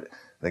this is put.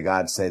 The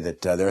gods say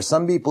that there are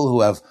some people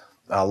who have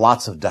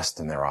lots of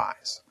dust in their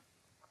eyes.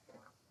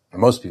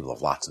 Most people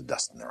have lots of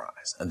dust in their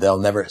eyes, and they'll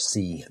never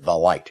see the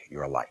light,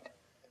 your light.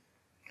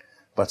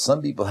 But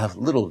some people have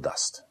little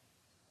dust,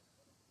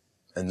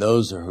 and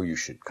those are who you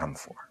should come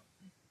for.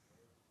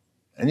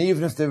 And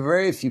even if there are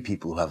very few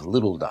people who have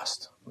little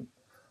dust,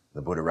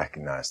 the Buddha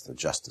recognized the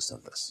justice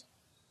of this.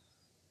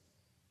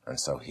 And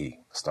so he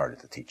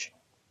started the teaching.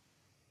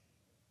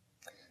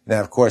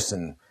 Now, of course,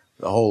 in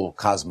the whole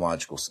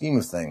cosmological scheme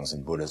of things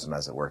in Buddhism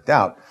as it worked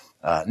out,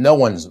 no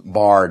one's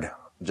barred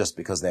just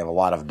because they have a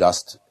lot of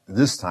dust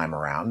this time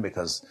around,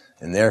 because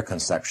in their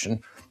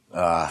conception,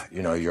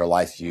 your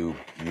life, you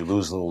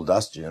lose a little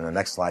dust, in the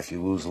next life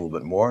you lose a little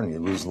bit more, and you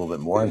lose a little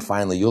bit more, and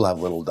finally you'll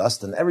have little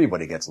dust, and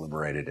everybody gets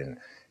liberated in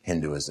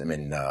Hinduism,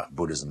 in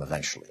Buddhism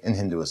eventually, in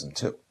Hinduism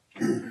too.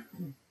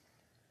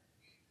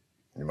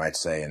 You might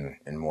say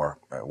in more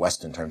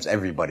Western terms,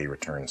 everybody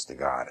returns to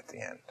God at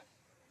the end.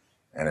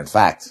 And in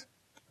fact,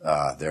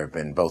 there have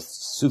been both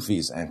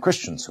Sufis and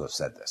Christians who have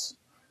said this.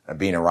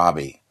 Ibn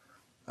Arabi,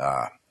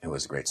 who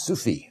was a great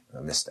Sufi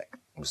mystic,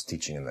 was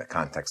teaching in the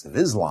context of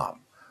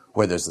Islam,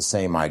 where there's the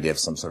same idea of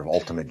some sort of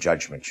ultimate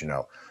judgment.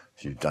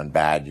 If you've done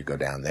bad, you go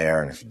down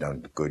there, and if you've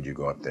done good, you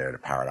go up there to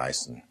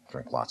paradise and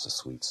drink lots of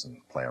sweets and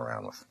play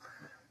around with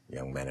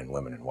young men and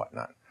women and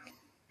whatnot.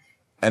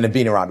 And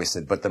Ibn Arabi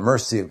said, but the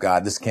mercy of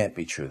God, this can't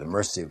be true. The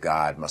mercy of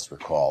God must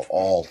recall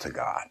all to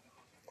God,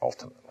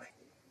 ultimately.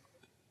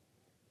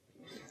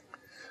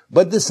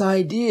 But this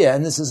idea,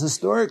 and this is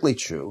historically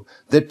true,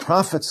 that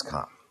prophets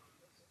come,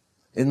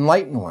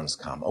 enlightened ones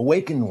come,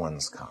 awakened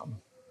ones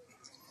come,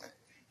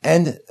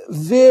 and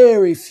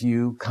very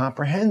few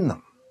comprehend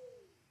them.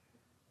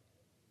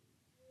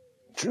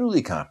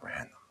 Truly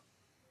comprehend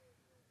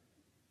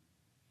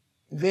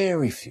them.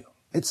 Very few.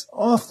 It's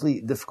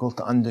awfully difficult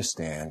to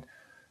understand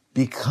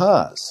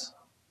because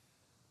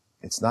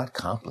it's not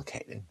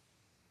complicated.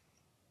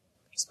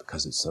 It's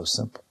because it's so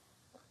simple.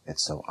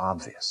 It's so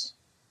obvious.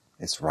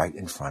 It's right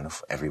in front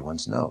of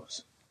everyone's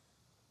nose.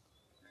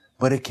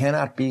 But it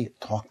cannot be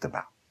talked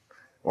about,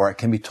 or it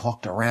can be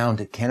talked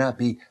around. It cannot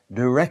be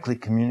directly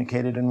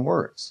communicated in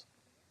words.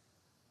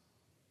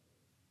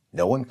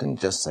 No one can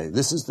just say,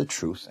 this is the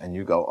truth, and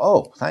you go,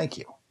 oh, thank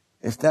you.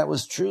 If that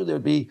was true,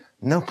 there'd be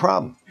no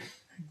problem.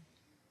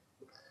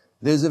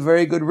 There's a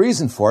very good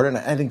reason for it,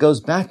 and it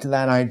goes back to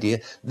that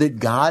idea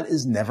that God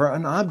is never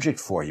an object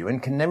for you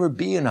and can never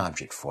be an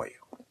object for you.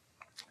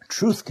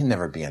 Truth can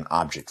never be an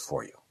object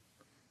for you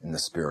in the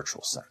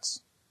spiritual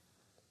sense.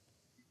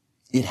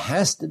 It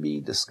has to be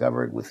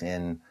discovered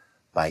within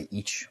by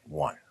each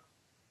one.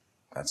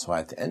 That's why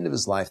at the end of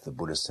his life, the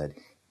Buddha said,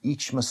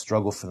 each must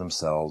struggle for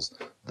themselves.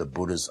 The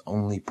Buddhas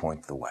only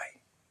point the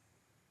way.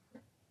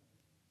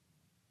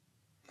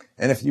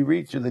 And if you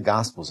read through the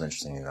Gospels,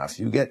 interesting enough,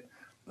 you get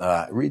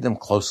read them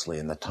closely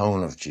in the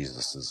tone of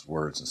Jesus'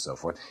 words and so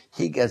forth.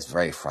 He gets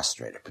very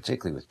frustrated,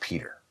 particularly with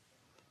Peter.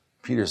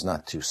 Peter's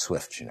not too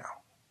swift, you know.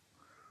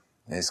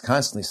 And he's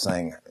constantly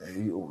saying,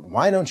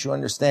 why don't you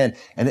understand?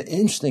 And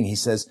interesting, he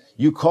says,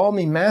 you call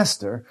me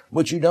master,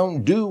 but you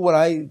don't do what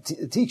I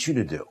teach you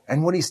to do.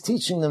 And what he's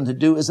teaching them to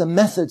do is a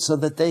method so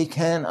that they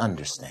can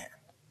understand.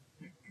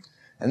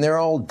 And they're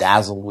all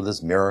dazzled with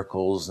his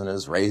miracles and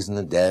his raising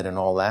the dead and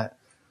all that.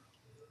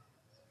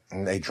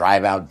 And they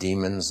drive out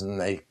demons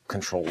and they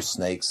control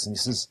snakes. And he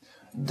says,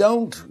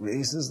 don't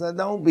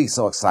be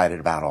so excited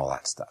about all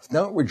that stuff.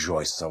 Don't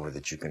rejoice over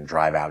that you can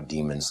drive out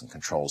demons and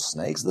control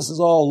snakes. This is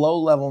all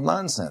low-level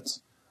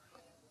nonsense.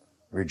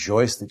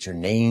 Rejoice that your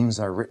names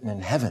are written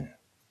in heaven.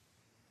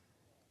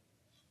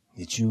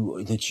 That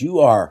you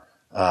are,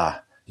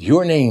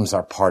 your names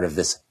are part of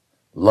this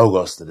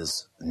logos that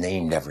has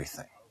named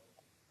everything.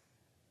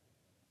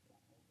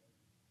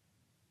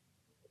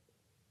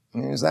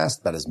 And he was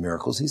asked about his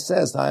miracles. He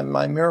says,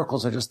 my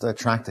miracles are just to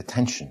attract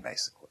attention,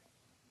 basically.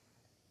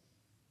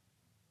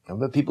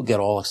 But people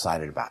get all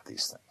excited about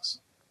these things.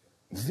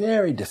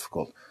 Very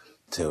difficult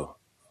to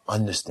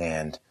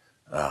understand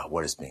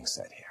what is being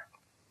said here.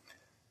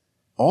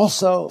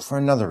 Also, for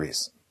another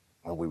reason,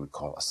 what we would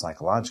call a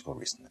psychological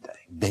reason today.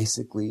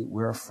 Basically,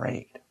 we're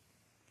afraid.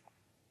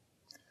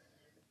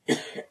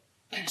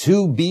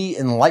 To be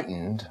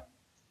enlightened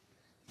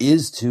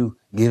is to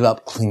give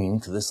up clinging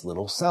to this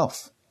little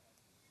self.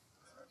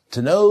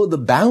 To know the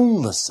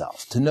boundless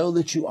self, to know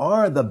that you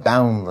are the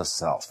boundless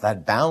self,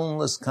 that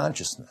boundless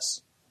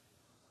consciousness,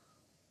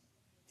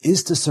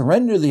 is to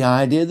surrender the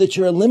idea that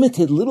you're a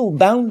limited, little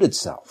bounded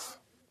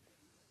self,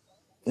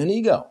 an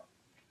ego.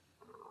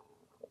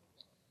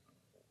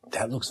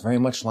 That looks very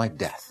much like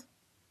death.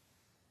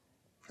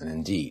 And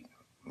indeed,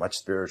 much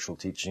spiritual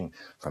teaching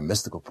from a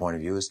mystical point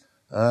of view is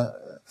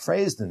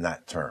phrased in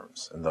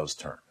those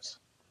terms.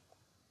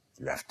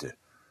 You have to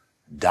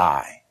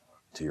die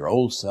to your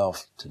old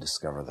self to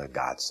discover the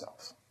God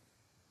self.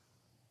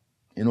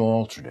 In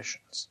all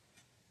traditions.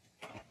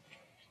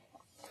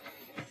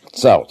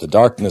 So,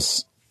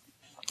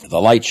 the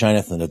light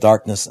shineth in the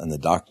darkness, and the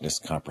darkness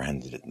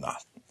comprehended it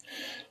not.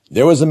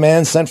 There was a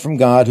man sent from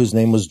God whose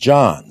name was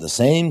John. The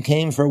same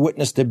came for a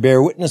witness to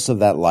bear witness of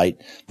that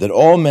light, that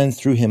all men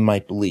through him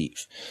might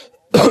believe.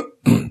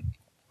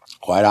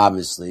 Quite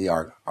obviously,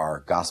 our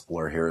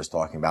gospeler here is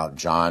talking about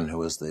John, who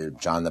was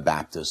John the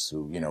Baptist,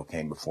 who,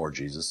 came before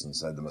Jesus and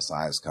said the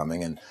Messiah is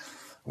coming. And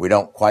we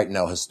don't quite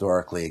know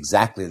historically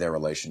exactly their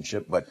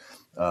relationship, but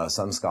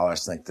some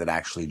scholars think that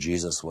actually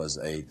Jesus was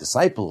a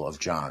disciple of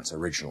John's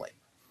originally,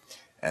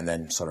 and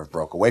then sort of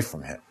broke away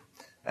from him.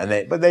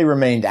 But they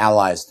remained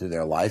allies through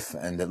their life,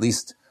 and at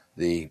least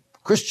the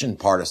Christian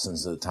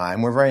partisans at the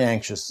time were very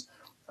anxious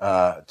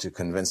to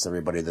convince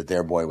everybody that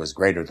their boy was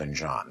greater than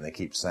John. They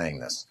keep saying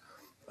this.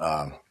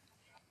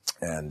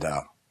 And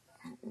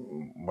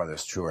whether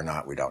it's true or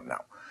not, we don't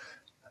know.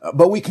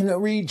 But we can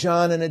read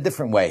John in a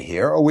different way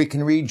here, or we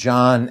can read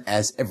John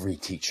as every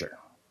teacher.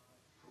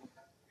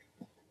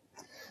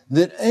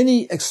 That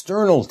any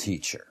external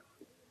teacher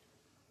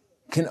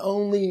can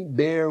only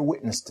bear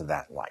witness to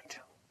that light.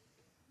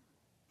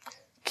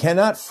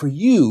 Cannot for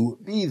you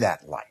be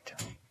that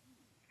light.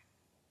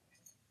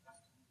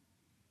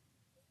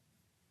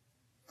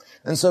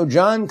 And so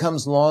John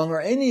comes along, or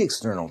any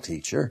external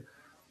teacher,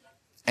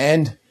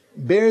 and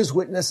bears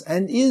witness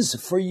and is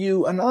for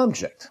you an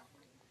object.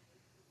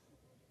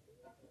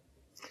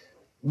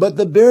 But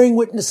the bearing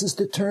witness is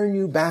to turn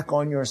you back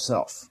on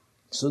yourself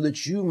so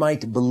that you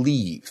might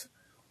believe.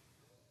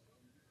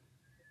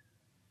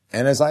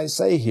 And as I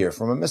say here,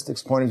 from a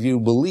mystic's point of view,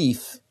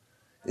 belief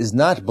is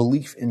not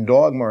belief in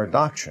dogma or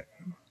doctrine.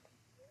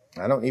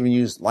 I don't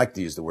even like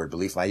to use the word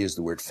belief. I use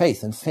the word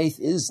faith. And faith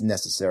is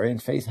necessary,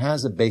 and faith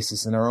has a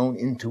basis in our own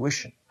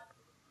intuition.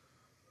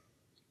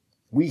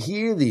 We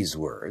hear these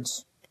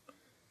words,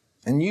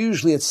 and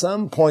usually at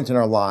some point in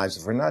our lives,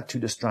 if we're not too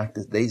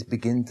distracted, they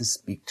begin to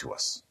speak to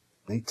us.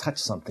 They touch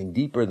something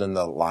deeper than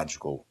the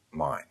logical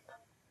mind.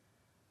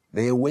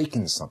 They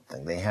awaken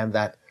something. They have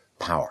that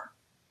power.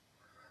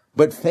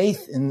 But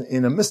faith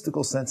in a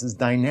mystical sense is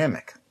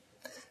dynamic.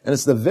 And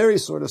it's the very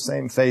sort of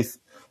same faith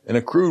in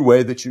a crude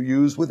way that you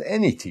use with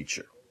any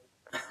teacher.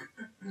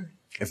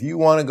 If you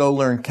want to go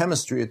learn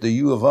chemistry at the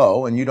U of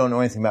O and you don't know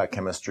anything about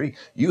chemistry,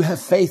 you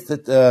have faith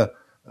that,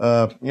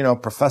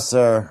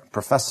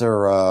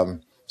 Professor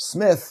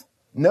Smith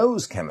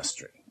knows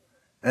chemistry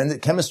and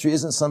that chemistry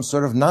isn't some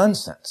sort of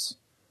nonsense.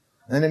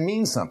 And it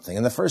means something.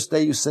 And the first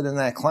day you sit in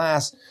that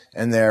class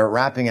and they're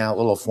rapping out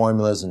little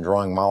formulas and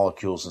drawing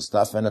molecules and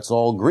stuff and it's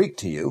all Greek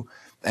to you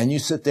and you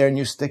sit there and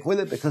you stick with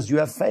it because you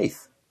have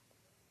faith.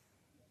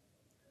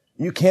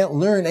 You can't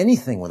learn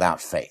anything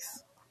without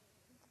faith.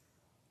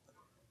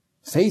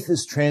 Faith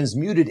is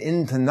transmuted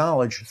into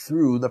knowledge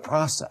through the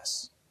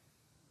process.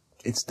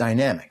 It's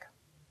dynamic.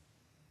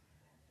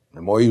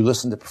 The more you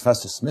listen to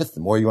Professor Smith, the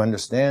more you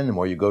understand, the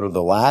more you go to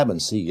the lab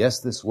and see, yes,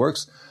 this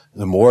works,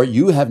 the more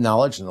you have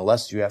knowledge and the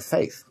less you have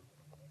faith.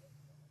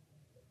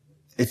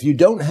 If you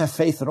don't have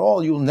faith at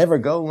all, you'll never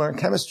go learn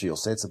chemistry. You'll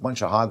say it's a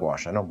bunch of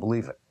hogwash. I don't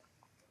believe it.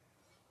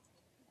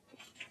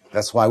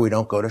 That's why we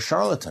don't go to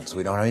charlatans.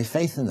 We don't have any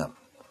faith in them.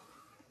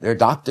 There are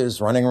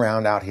doctors running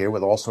around out here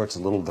with all sorts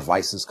of little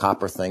devices,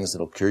 copper things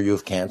that'll cure you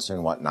of cancer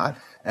and whatnot.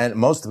 And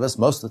most of us,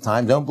 most of the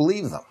time, don't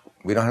believe them.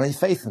 We don't have any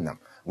faith in them.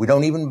 We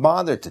don't even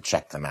bother to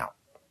check them out.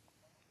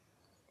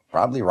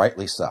 Probably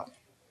rightly so.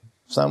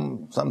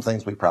 Some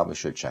things we probably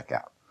should check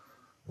out.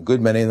 A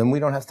good many of them, we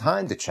don't have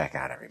time to check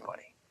out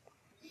everybody.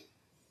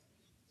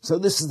 So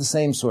this is the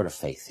same sort of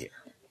faith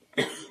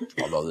here,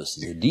 although this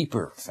is a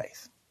deeper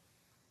faith.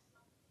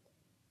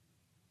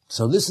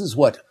 So this is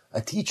what a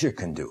teacher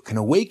can do, can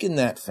awaken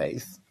that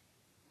faith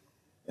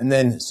and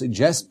then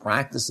suggest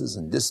practices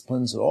and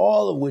disciplines,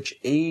 all of which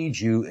aid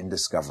you in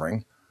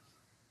discovering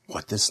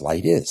what this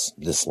light is,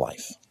 this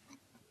life.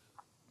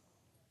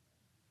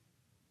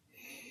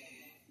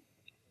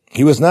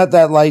 He was not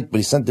that light, but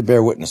he sent to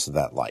bear witness of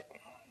that light.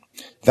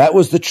 That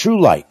was the true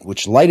light,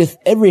 which lighteth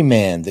every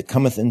man that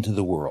cometh into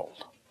the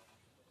world.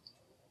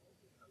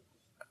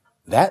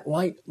 That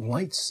light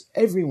lights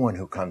everyone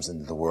who comes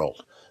into the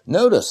world.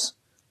 Notice,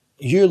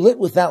 you're lit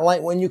with that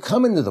light when you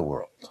come into the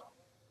world.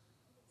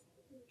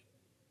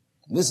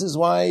 This is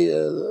why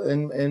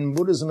in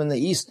Buddhism in the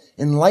East,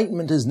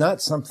 enlightenment is not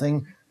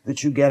something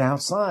that you get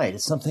outside.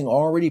 It's something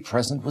already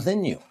present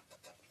within you.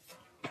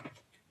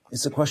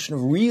 It's a question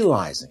of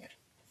realizing it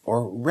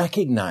or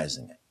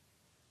recognizing it.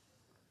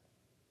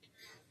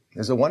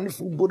 There's a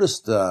wonderful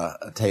Buddhist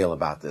tale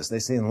about this. They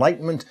say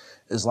enlightenment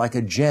is like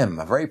a gem,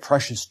 a very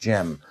precious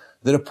gem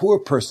that a poor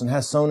person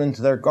has sewn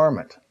into their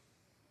garment.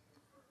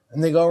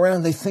 And they go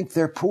around, they think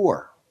they're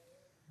poor.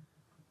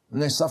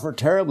 And they suffer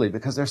terribly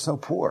because they're so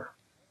poor.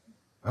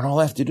 And all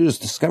they have to do is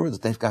discover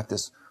that they've got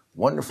this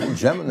wonderful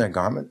gem in their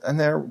garment and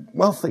they're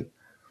wealthy.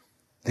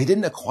 They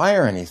didn't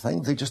acquire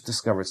anything, they just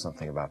discovered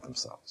something about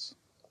themselves.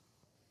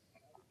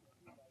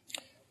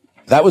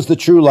 That was the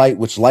true light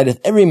which lighteth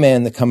every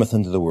man that cometh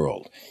into the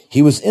world.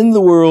 He was in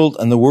the world,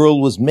 and the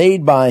world was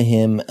made by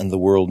him, and the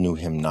world knew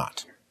him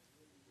not.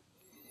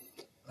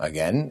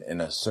 Again,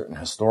 in a certain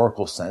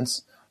historical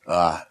sense,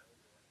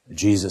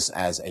 Jesus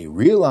as a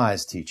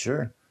realized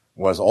teacher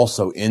was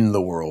also in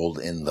the world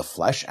in the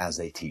flesh as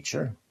a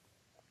teacher,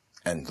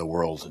 and the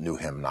world knew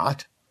him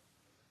not.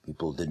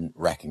 People didn't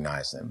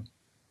recognize him.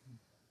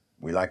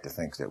 We like to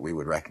think that we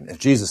would recognize,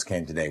 if Jesus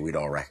came today, we'd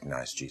all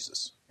recognize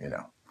Jesus, you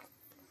know.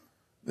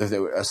 If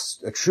there were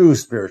a true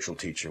spiritual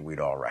teacher,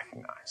 we'd all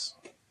recognize.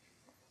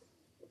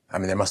 I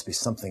mean, there must be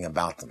something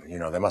about them. You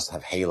know, they must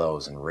have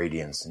halos and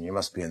radiance, and you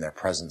must be in their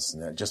presence,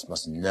 and they just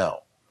must know.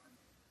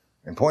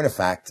 In point of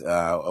fact,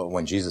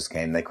 when Jesus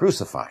came, they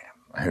crucified him.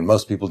 I mean,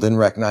 most people didn't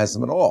recognize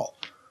him at all.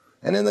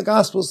 And in the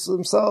Gospels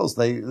themselves,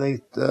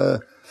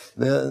 the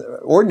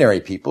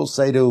ordinary people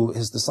say to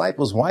his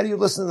disciples, why do you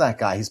listen to that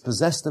guy? He's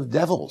possessed of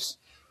devils.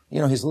 You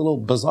know, he's a little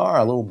bizarre,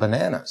 a little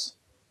bananas.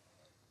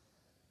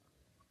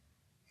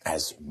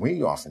 As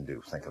we often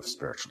do think of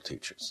spiritual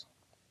teachers.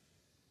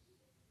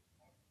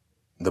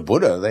 The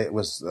Buddha, there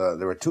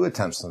were 2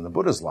 attempts in the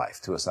Buddha's life,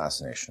 2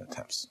 assassination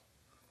attempts.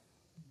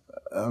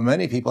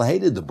 Many people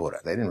hated the Buddha.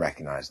 They didn't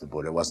recognize the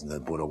Buddha. It wasn't that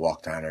the Buddha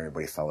walked down and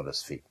everybody fell at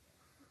his feet.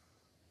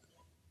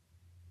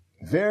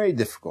 Very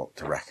difficult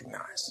to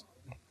recognize.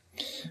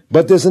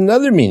 But there's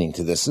another meaning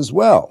to this as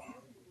well.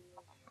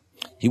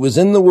 He was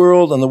in the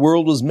world, and the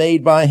world was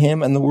made by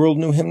him, and the world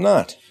knew him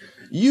not.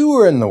 You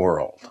were in the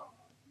world.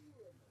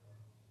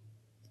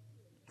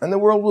 And the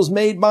world was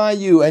made by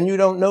you, and you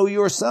don't know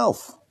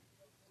yourself.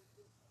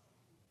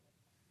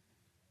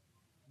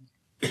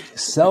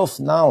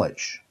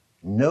 Self-knowledge.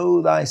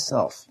 Know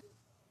thyself.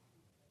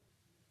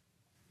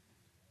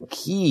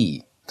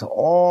 Key to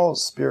all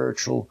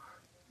spiritual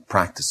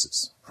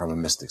practices from a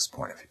mystic's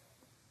point of view.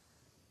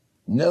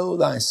 Know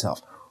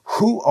thyself.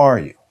 Who are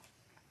you?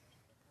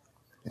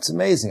 It's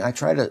amazing. I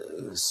try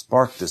to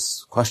spark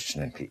this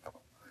question in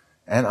people.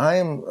 And I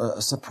am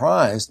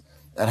surprised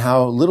at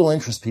how little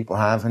interest people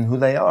have in who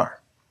they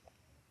are.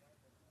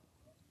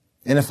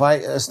 And if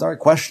I start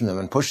questioning them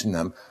and pushing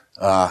them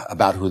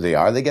about who they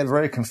are, they get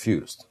very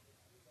confused.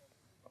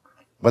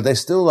 But they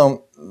still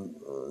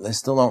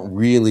don't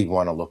really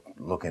want to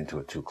look into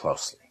it too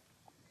closely.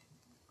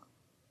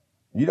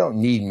 You don't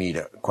need me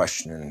to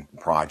question and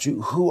prod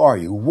you. Who are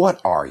you? What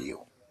are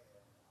you?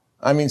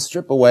 I mean,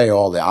 strip away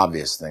all the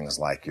obvious things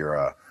like you're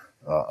a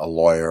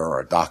lawyer or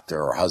a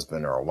doctor or a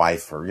husband or a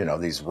wife or,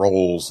 these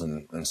roles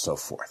and so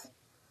forth.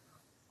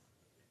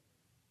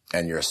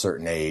 And you're a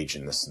certain age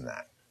and this and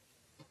that.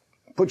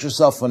 Put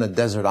yourself on a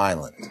desert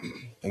island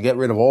and get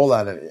rid of all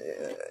that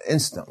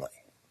instantly.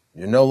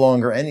 You're no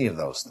longer any of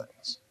those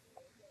things.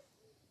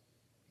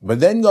 But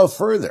then go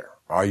further.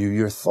 Are you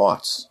your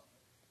thoughts?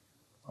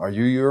 Are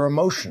you your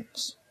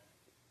emotions?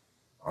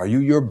 Are you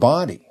your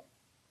body?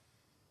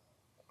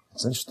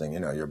 It's interesting,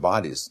 your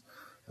body's,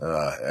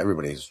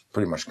 everybody's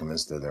pretty much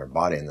convinced they're their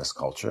body in this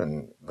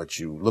culture, but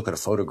you look at a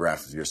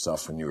photograph of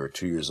yourself when you were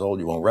 2 years old,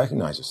 you won't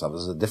recognize yourself.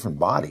 This is a different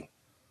body.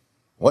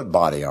 What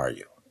body are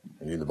you?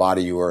 Are you the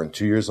body you were in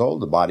 2 years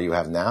old, the body you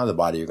have now, the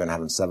body you're going to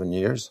have in 7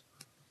 years?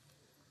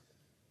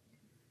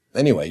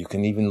 Anyway, you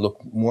can even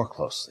look more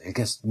closely. It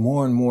gets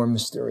more and more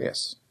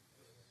mysterious.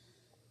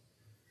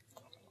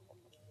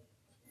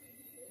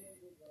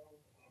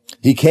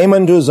 He came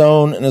unto his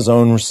own, and his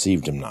own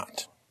received him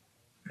not.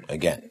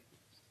 Again,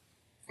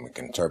 we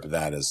can interpret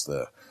that as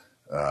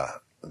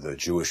the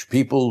Jewish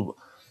people,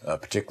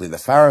 particularly the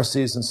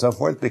Pharisees and so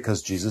forth,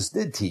 because Jesus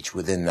did teach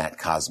within that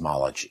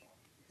cosmology.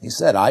 He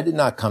said, I did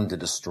not come to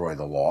destroy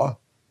the law.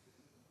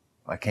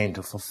 I came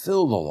to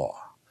fulfill the law.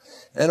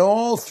 And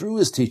all through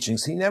his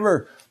teachings, he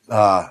never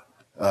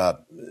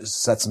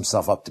sets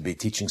himself up to be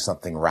teaching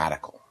something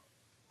radical.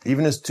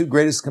 Even his 2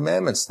 greatest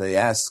commandments, they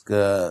ask,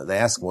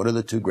 what are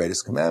the 2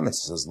 greatest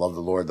commandments? He says, love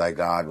the Lord thy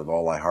God with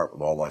all thy heart,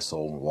 with all thy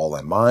soul, and with all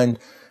thy mind,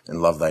 and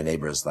love thy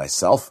neighbor as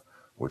thyself,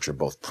 which are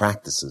both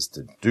practices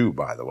to do,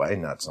 by the way,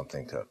 not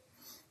something to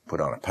put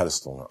on a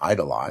pedestal and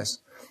idolize.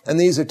 And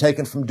these are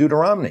taken from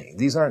Deuteronomy.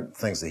 These aren't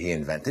things that he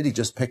invented. He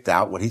just picked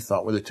out what he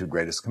thought were the 2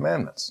 greatest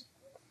commandments.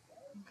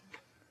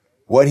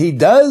 What he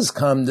does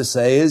come to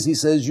say is, he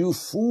says, you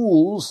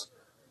fools,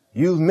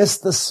 you've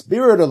missed the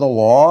spirit of the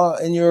law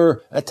in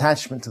your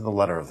attachment to the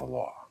letter of the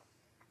law.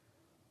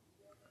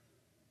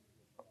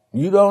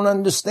 You don't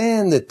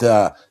understand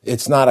that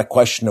it's not a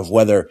question of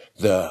whether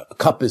the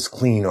cup is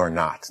clean or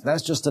not.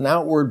 That's just an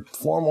outward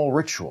formal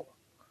ritual.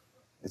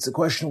 It's a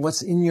question of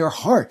what's in your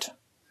heart.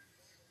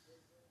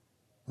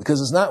 Because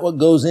it's not what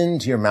goes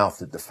into your mouth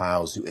that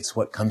defiles you. It's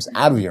what comes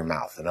out of your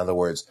mouth. In other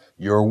words,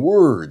 your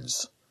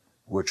words,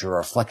 which are a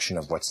reflection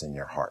of what's in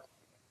your heart.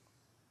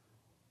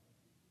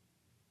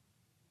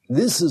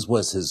 This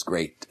was his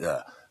great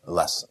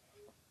lesson.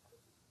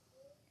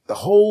 The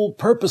whole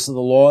purpose of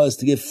the law is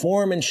to give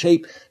form and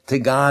shape to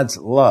God's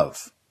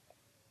love.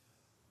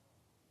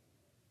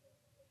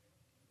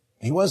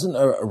 He wasn't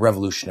a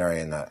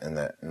revolutionary in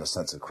the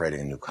sense of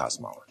creating a new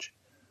cosmology.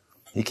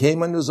 He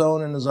came unto his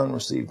own, and his own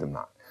received him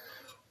not.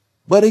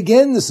 But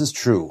again, this is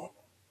true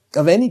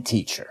of any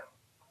teacher.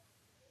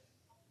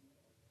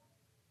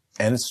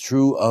 And it's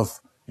true of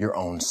your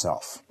own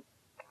self.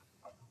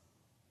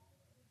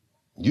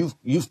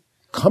 You've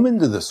come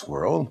into this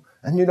world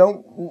and you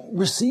don't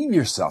receive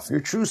yourself, your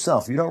true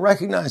self. You don't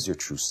recognize your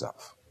true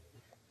self.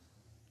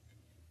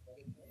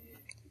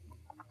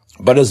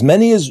 But as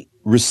many as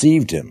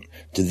received him,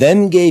 to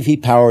them gave he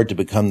power to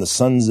become the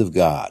sons of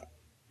God.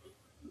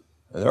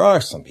 There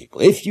are some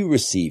people, if you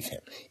receive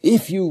him,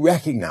 if you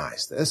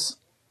recognize this,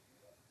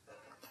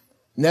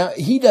 now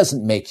he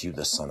doesn't make you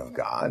the son of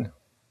God,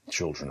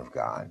 children of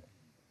God.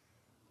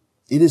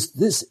 It is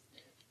this,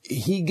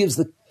 he gives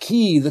the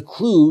key, the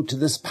clue to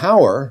this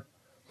power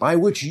by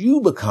which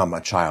you become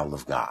a child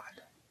of God.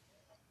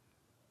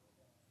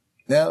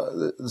 Now,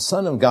 the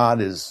Son of God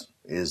is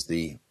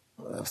the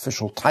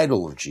official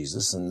title of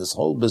Jesus, and this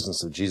whole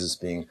business of Jesus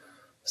being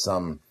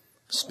some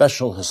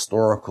special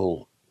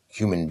historical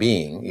human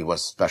being, he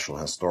was special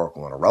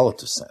historical in a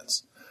relative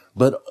sense,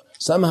 but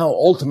somehow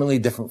ultimately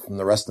different from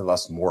the rest of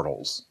us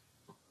mortals,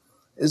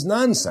 is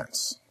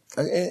nonsense,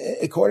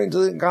 according to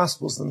the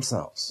Gospels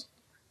themselves.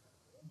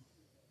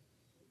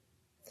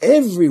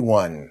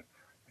 Everyone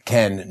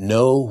can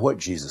know what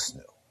Jesus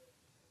knew,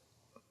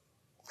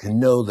 can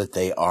know that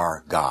they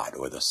are God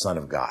or the Son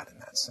of God in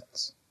that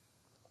sense.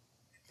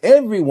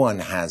 Everyone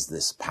has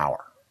this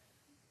power.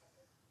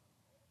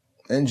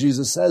 And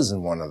Jesus says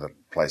in one of the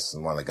places,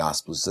 in one of the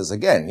Gospels, he says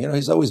again,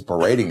 he's always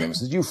berating them. He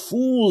says, you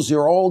fools,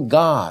 you're all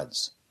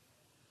gods.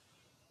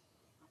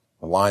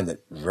 A line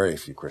that very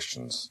few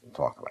Christians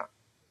talk about.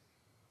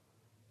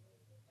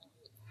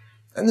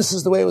 And this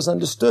is the way it was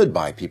understood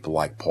by people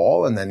like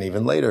Paul and then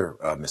even later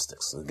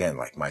mystics, again,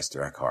 like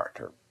Meister Eckhart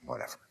or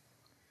whatever.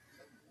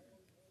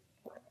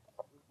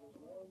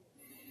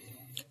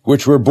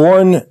 Which were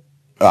born,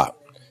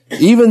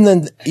 even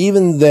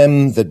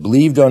them that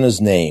believed on his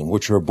name,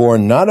 which were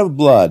born not of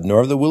blood, nor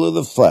of the will of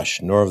the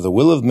flesh, nor of the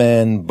will of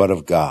man, but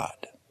of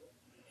God.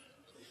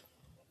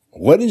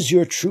 What is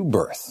your true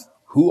birth?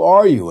 Who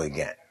are you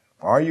again?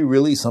 Are you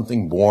really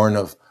something born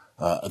of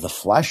the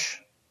flesh?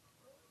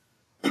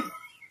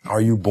 Are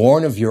you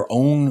born of your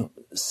own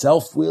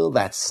self-will,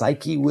 that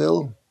psyche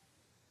will?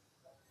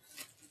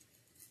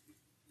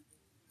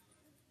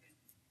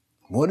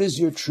 What is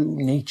your true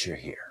nature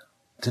here?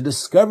 To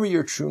discover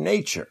your true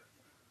nature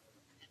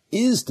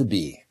is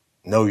to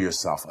know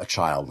yourself a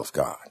child of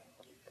God.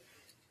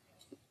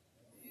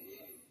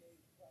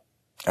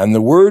 And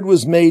the Word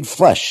was made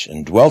flesh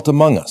and dwelt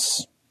among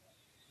us.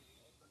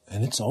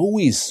 And it's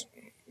always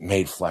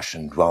made flesh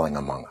and dwelling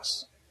among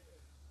us.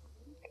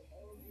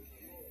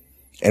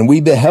 And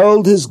we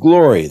beheld his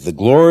glory, the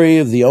glory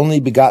of the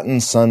only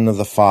begotten Son of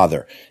the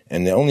Father.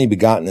 And the only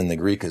begotten in the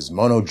Greek is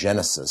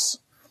monogenesis.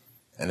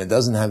 And it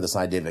doesn't have this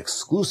idea of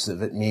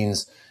exclusive. It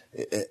means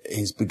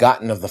he's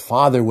begotten of the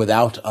Father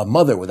without a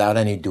mother, without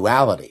any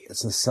duality.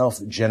 It's a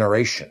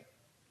self-generation.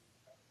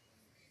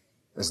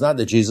 It's not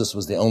that Jesus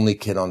was the only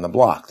kid on the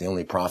block, the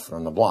only prophet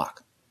on the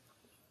block.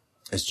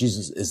 As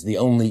Jesus is the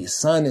only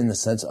son in the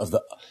sense of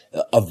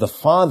the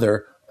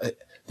Father.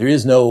 There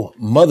is no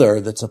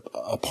mother that's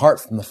apart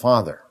from the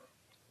Father.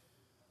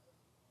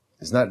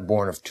 He's not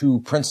born of two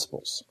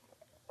principles.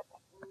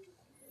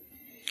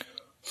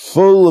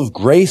 Full of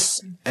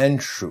grace and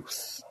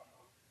truth.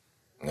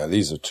 Now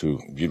these are two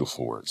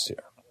beautiful words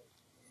here.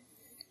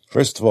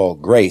 First of all,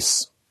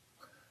 grace.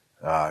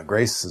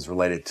 Grace is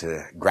related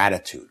to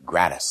gratitude,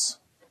 gratis.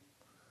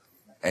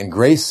 And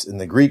grace in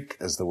the Greek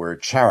is the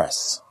word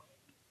charis.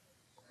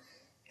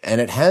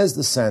 And it has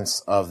the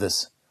sense of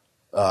this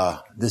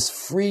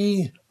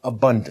free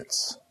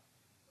abundance.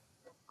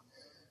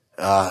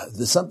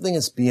 There's something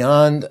that's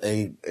beyond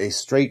a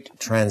straight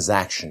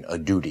transaction, a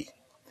duty.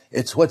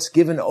 It's what's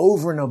given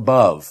over and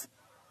above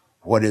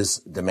what is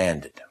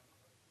demanded.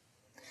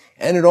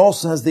 And it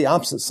also has the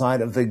opposite side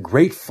of the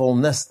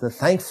gratefulness, the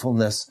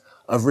thankfulness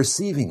of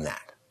receiving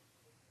that.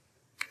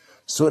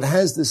 So it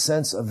has this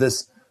sense of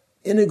this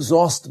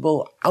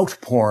inexhaustible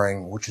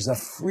outpouring, which is a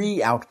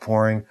free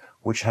outpouring,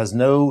 which has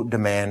no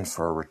demand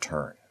for a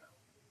return.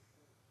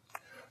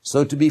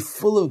 So to be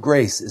full of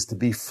grace is to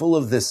be full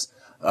of this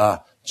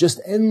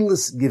just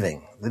endless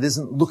giving that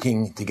isn't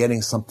looking to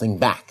getting something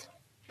back.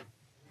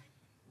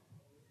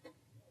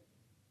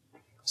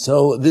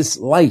 So this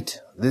light,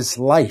 this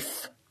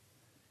life,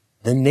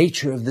 the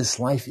nature of this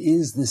life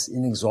is this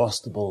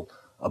inexhaustible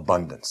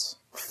abundance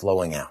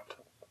flowing out.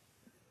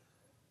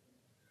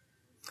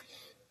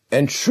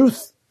 And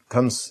truth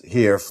comes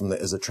here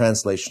as a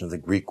translation of the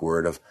Greek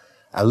word of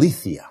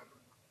aletheia.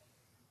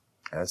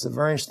 And it's a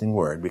very interesting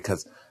word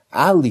because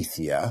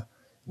aletheia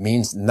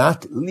means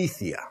not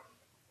lethia.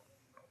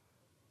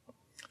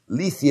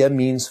 Lethia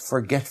means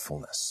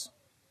forgetfulness.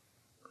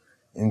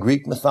 In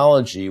Greek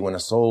mythology, when a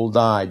soul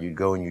died, you'd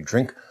go and you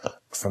drink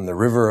from the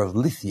river of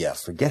Lethia,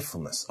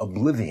 forgetfulness,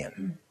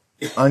 oblivion,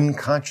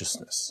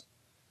 unconsciousness.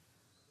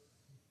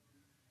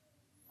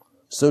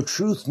 So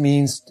truth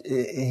means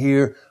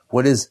here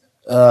what is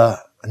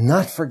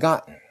not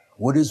forgotten,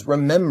 what is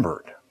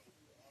remembered.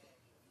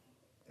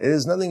 It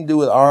has nothing to do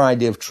with our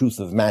idea of truth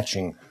of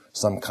matching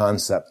some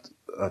concept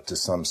to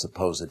some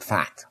supposed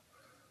fact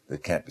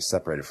that can't be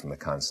separated from the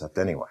concept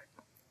anyway.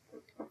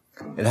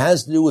 It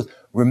has to do with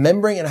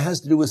remembering, and it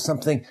has to do with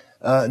something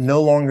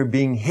no longer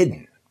being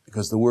hidden,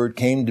 because the word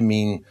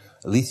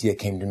aletheia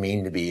came to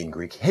mean to be in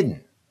Greek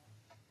hidden.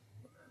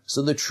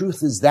 So the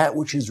truth is that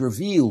which is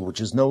revealed,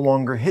 which is no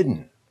longer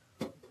hidden,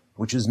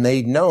 which is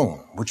made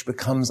known, which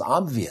becomes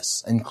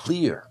obvious and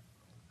clear.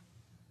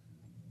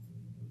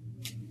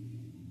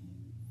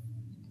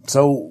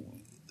 So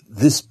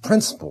this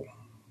principle,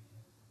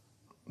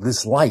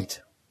 this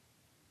light,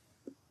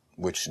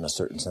 which in a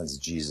certain sense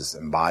Jesus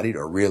embodied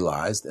or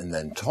realized and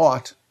then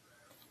taught,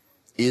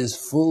 is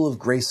full of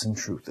grace and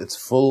truth. It's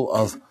full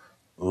of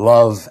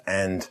love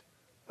and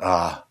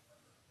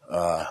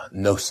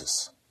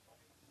gnosis.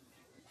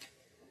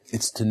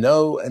 It's to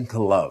know and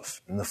to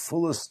love in the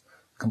fullest,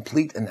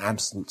 complete and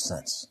absolute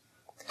sense.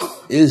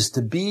 It is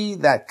to be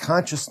that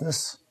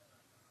consciousness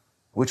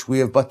which we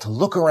have but to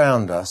look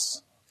around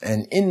us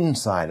and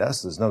inside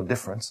us, there's no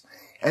difference,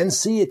 and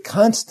see it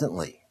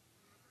constantly.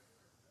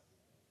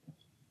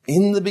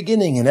 In the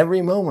beginning, in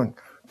every moment,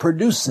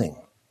 producing,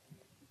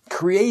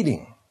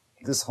 creating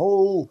this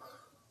whole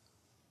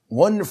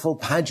wonderful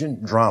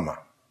pageant drama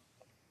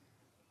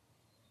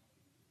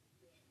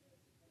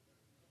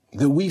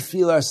that we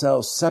feel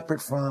ourselves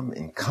separate from,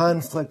 in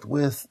conflict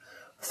with,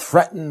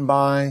 threatened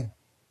by,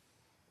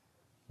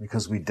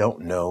 because we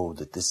don't know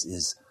that this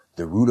is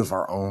the root of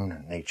our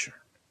own nature.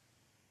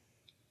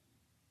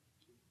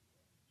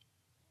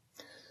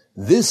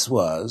 This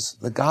was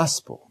the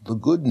gospel, the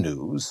good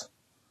news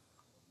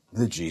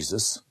that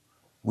Jesus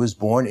was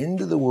born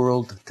into the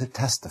world to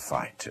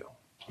testify to.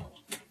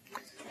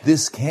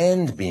 This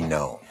can be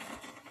known.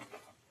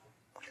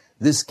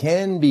 This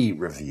can be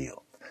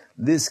revealed.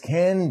 This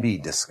can be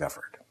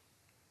discovered.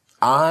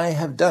 I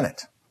have done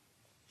it.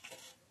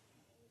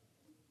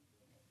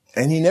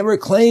 And he never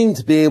claimed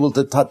to be able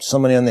to touch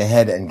somebody on the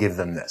head and give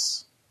them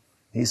this.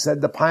 He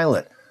said to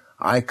Pilate,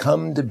 I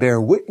come to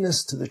bear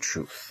witness to the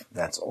truth.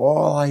 That's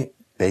all I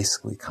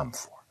basically come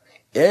for.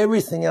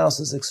 Everything else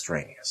is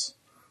extraneous.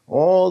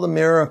 All the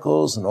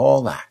miracles and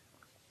all that.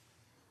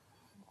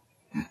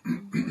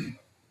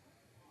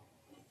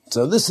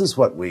 So this is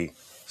what we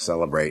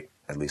celebrate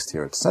at least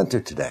here at the center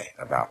today,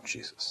 about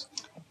Jesus.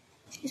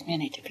 Excuse me, I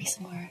need to be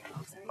somewhere.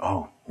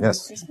 Oh,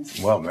 yes.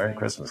 Well, Merry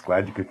Christmas.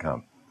 Glad you could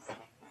come.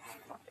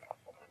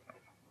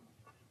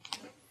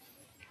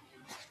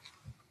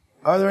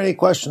 Are there any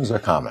questions or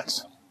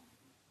comments?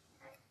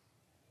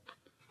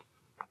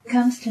 What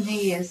comes to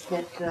me is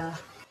that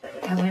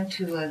I went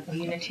to a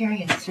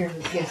Unitarian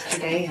service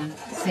yesterday and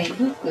St.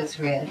 Luke was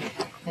read,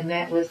 and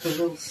that was the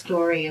little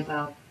story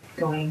about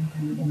going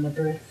in the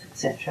birth,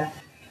 etc.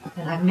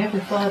 And I've never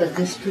thought of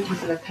this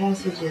particular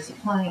passage as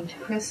applying to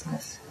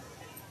Christmas,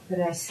 but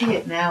I see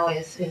it now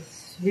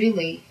as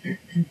really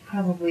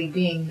probably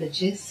being the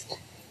gist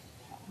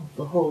of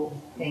the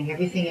whole thing.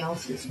 Everything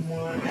else is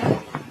more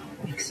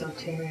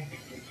exoteric.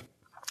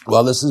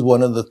 Well, this is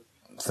one of the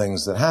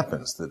things that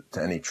happens to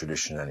any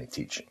tradition, any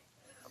teaching.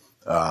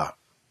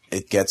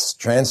 It gets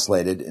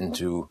translated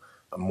into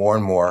more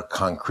and more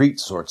concrete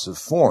sorts of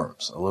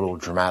forms, a little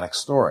dramatic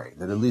story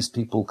that at least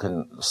people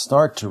can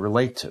start to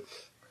relate to.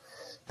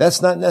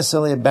 That's not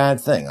necessarily a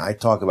bad thing. I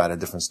talk about a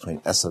difference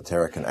between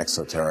esoteric and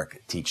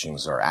exoteric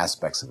teachings or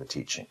aspects of a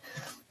teaching.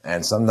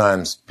 And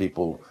sometimes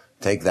people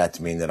take that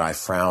to mean that I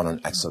frown on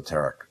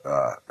exoteric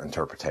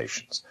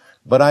interpretations.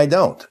 But I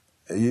don't.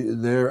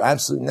 They're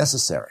absolutely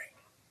necessary.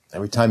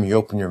 Every time you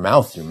open your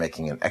mouth, you're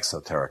making an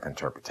exoteric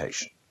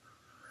interpretation.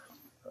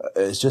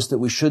 It's just that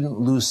we shouldn't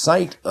lose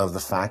sight of the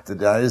fact that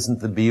that isn't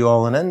the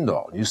be-all and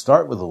end-all. You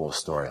start with a little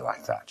story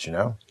like that,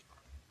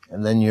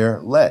 and then you're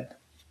led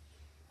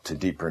to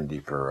deeper and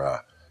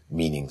deeper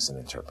meanings and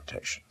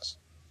interpretations.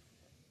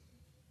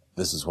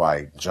 This is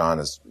why John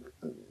is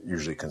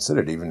usually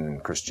considered, even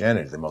in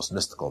Christianity, the most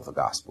mystical of the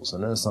Gospels,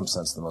 and in some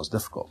sense the most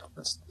difficult.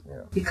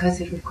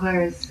 Because it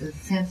requires a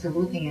sense of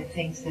looking at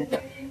things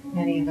that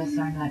many of us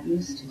are not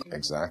used to.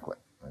 Exactly.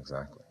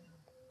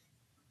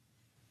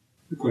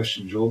 Good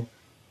question, Joel.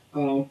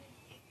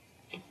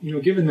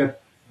 Given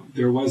that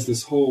there was the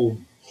whole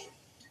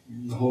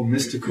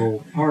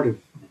mystical part of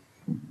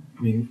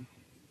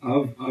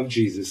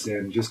Jesus,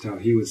 and just how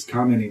he was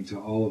commenting to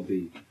all of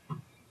the,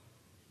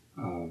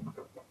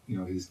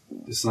 his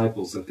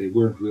disciples that they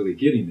weren't really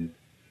getting it.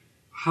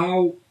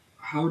 How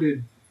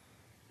did,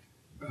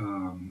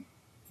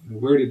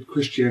 where did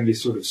Christianity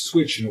sort of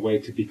switch in a way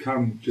to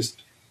become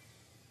just,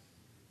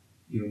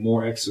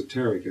 more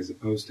exoteric as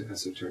opposed to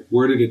esoteric?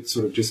 Where did it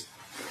sort of just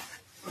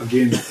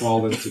again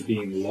fall into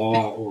being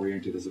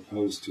law-oriented as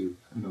opposed to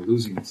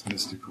losing its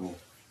mystical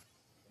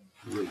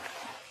root?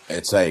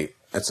 It's a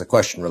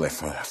question really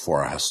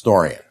for a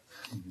historian,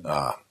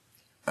 and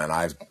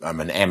I'm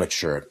an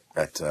amateur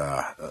at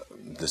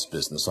this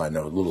business, so I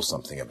know a little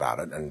something about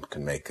it and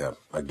can make a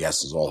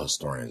guess, as all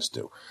historians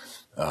do.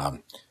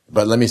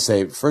 But let me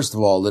say, first of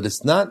all, that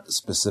it's not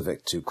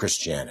specific to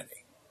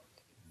Christianity.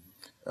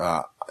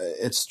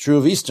 It's true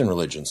of Eastern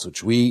religions,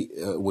 which we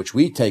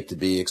take to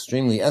be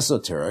extremely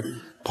esoteric,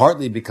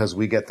 partly because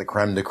we get the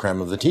creme de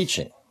creme of the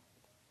teaching.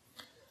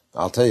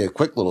 I'll tell you a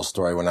quick little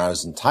story. When I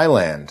was in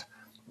Thailand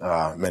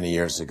many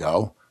years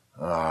ago,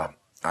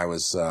 I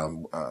was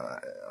on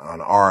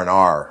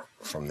R&R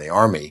from the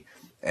Army,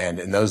 and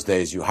in those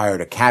days you hired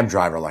a cab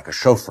driver like a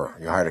chauffeur.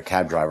 You hired a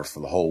cab driver for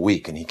the whole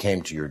week, and he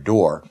came to your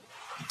door,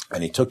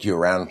 and he took you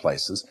around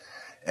places,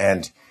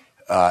 and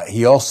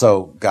he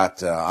also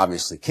got,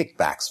 obviously,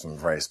 kickbacks from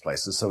various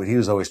places, so he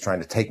was always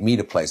trying to take me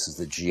to places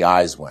that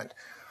GIs went.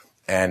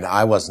 And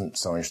I wasn't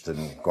so interested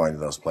in going to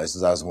those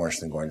places. I was more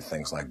interested in going to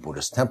things like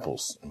Buddhist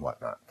temples and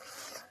whatnot.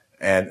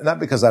 And not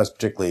because I was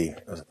particularly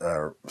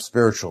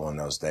spiritual in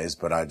those days,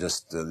 but I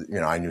just,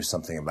 I knew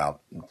something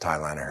about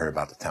Thailand. I heard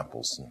about the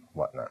temples and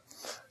whatnot.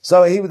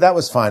 So that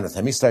was fine with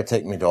him. He started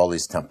taking me to all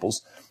these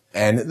temples,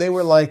 and they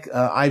were like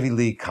Ivy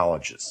League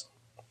colleges.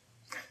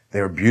 They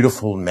were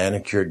beautiful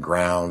manicured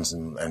grounds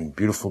and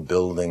beautiful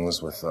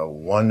buildings with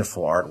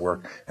wonderful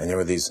artwork. And there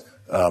were these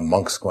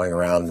monks going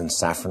around in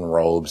saffron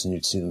robes, and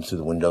you'd see them through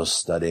the windows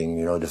studying,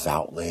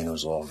 devoutly, and it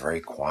was all very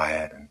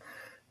quiet and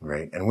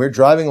great. And we were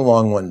driving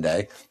along one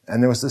day,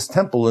 and there was this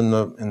temple in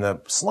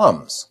the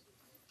slums.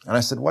 And I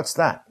said, "What's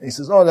that?" He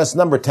says, "Oh, that's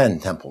number 10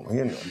 temple."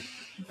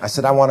 I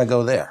said, "I want to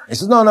go there." He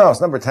says, No,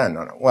 it's number 10.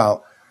 No.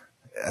 Well,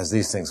 as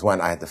these things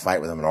went, I had to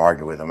fight with him and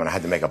argue with him, and I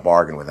had to make a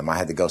bargain with him. I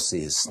had to go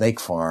see his snake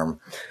farm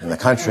in the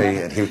country,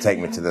 and he would take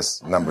me to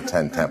this number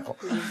 10 temple.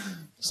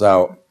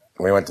 So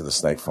we went to the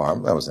snake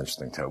farm. That was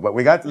interesting, too. But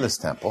we got to this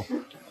temple.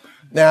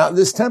 Now,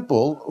 this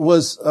temple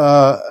was,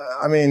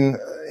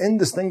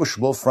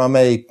 indistinguishable from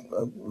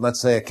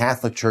let's say, a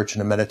Catholic church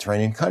in a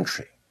Mediterranean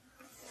country.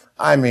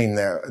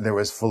 There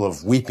was full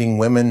of weeping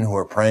women who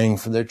were praying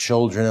for their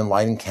children and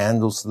lighting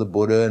candles to the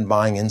Buddha and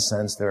buying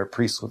incense. There were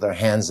priests with their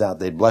hands out.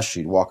 They'd bless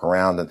you. You'd walk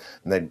around and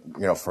they'd,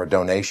 for a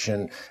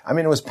donation.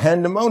 It was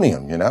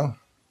pandemonium,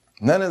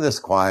 None of this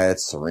quiet,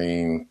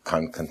 serene,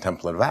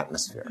 contemplative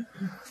atmosphere.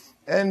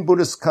 And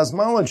Buddhist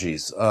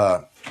cosmologies,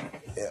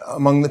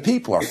 among the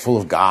people are full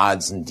of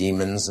gods and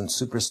demons and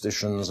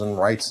superstitions and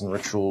rites and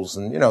rituals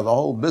and, the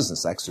whole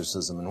business,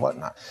 exorcism and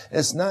whatnot.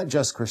 It's not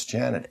just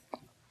Christianity.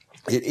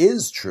 It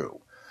is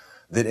true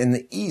that in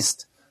the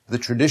East, the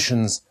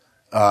traditions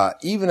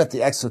even at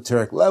the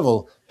exoteric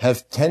level,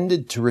 have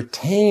tended to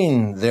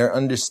retain their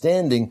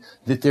understanding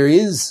that there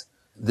is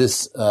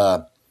this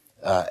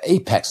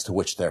apex to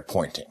which they're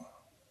pointing.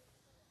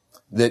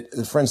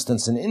 That, for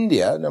instance, in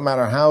India, no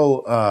matter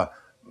how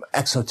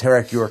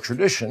exoteric your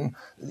tradition,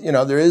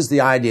 there is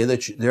the idea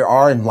that there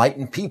are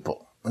enlightened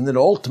people, and that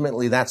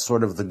ultimately that's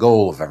sort of the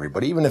goal of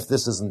everybody, even if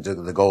this isn't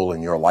the goal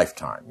in your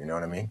lifetime. You know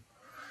what I mean?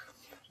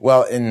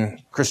 Well,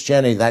 in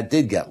Christianity, that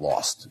did get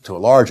lost to a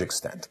large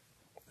extent.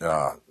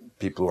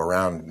 People who were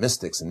around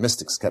mystics, and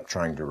mystics kept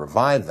trying to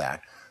revive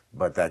that,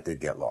 but that did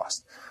get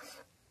lost.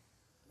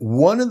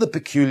 One of the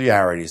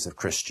peculiarities of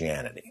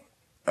Christianity,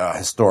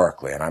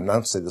 historically, and I'm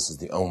not saying this is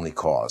the only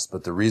cause,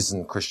 but the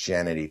reason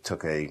Christianity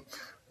took ended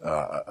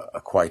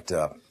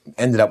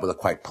up with a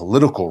quite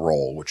political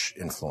role, which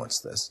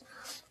influenced this,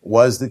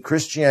 was that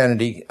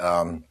Christianity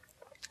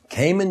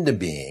came into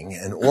being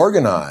and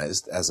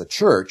organized as a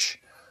church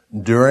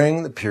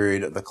during the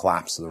period of the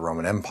collapse of the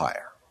Roman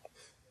Empire.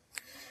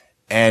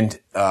 And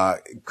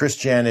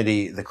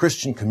Christianity, the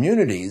Christian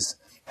communities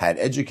had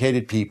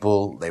educated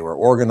people, they were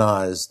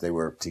organized, they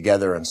were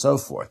together, and so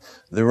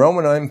forth. The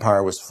Roman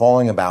Empire was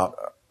falling apart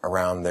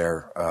around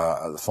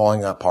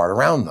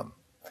them.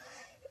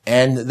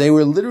 And they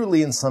were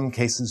literally, in some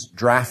cases,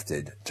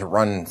 drafted to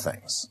run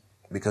things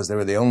because they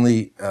were the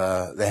only,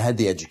 they had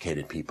the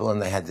educated people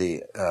and they had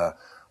the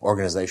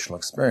organizational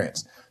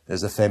experience.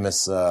 There's a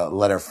famous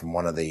letter from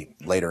one of the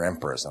later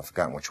emperors, I've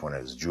forgotten which one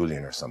it is,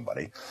 Julian or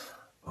somebody,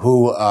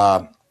 who,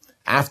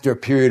 after a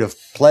period of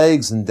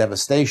plagues and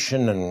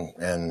devastation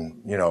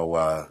and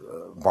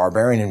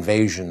barbarian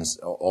invasions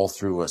all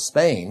through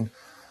Spain,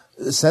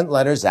 sent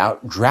letters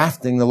out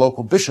drafting the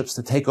local bishops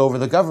to take over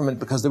the government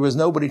because there was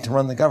nobody to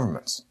run the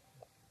governments.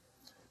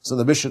 So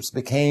the bishops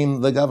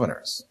became the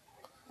governors.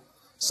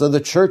 So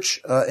the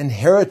church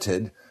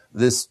inherited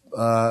this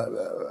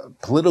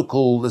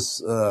political,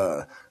 this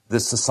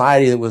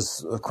society that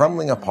was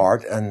crumbling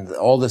apart and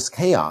all this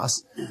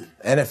chaos,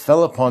 and it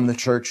fell upon the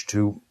church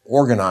to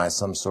organize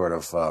some sort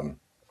of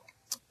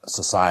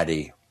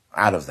society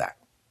out of that.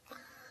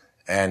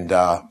 And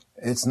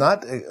it's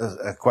not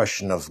a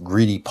question of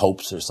greedy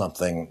popes or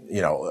something,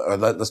 or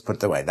let's put it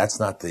that way. That's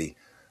not the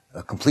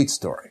complete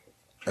story.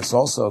 It's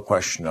also a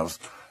question of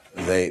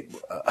a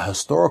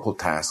historical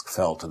task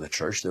fell to the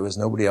church. There was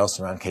nobody else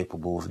around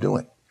capable of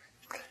doing.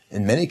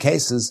 In many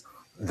cases,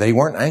 they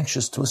weren't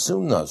anxious to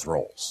assume those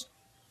roles.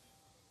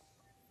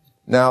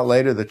 Now,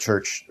 later the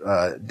church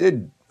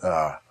did,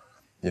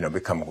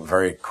 become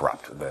very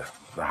corrupt, the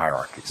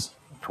hierarchies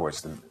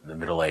towards the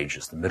Middle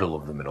Ages, the middle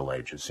of the Middle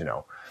Ages,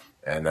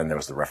 And then there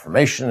was the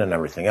Reformation and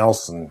everything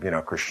else, and,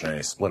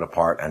 Christianity split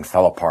apart and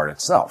fell apart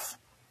itself.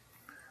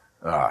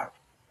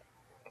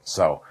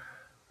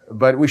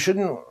 But we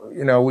shouldn't,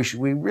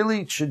 we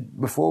really should,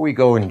 before we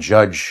go and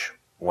judge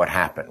what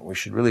happened, we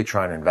should really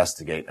try and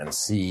investigate and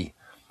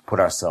put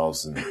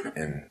ourselves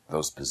in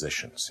those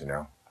positions,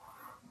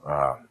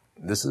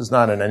 This is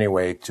not in any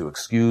way to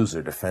excuse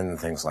or defend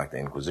things like the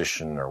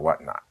Inquisition or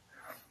whatnot.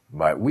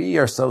 But we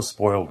are so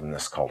spoiled in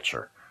this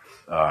culture,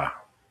 and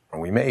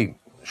we may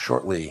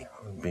shortly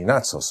be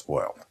not so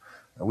spoiled.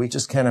 We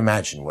just can't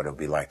imagine what it would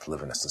be like to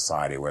live in a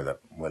society where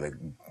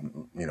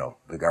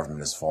the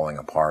government is falling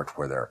apart,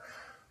 where there are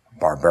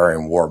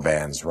barbarian war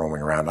bands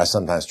roaming around. I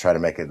sometimes try to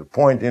make it a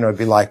point, it'd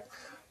be like,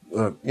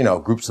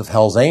 groups of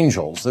Hell's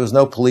Angels. There was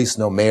no police,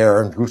 no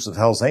mayor, and groups of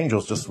Hell's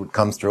Angels just would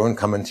come through and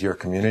come into your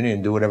community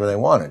and do whatever they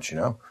wanted,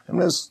 it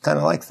was kind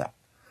of like that.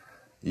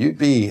 You'd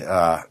be,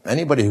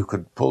 anybody who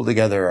could pull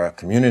together a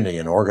community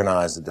and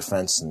organize the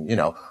defense and,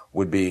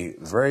 would be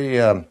very,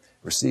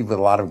 received with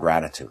a lot of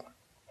gratitude.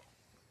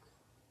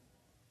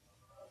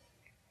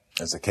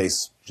 As a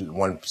case,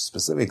 one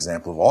specific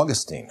example of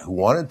Augustine, who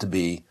wanted to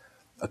be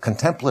a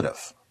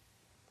contemplative.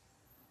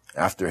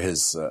 After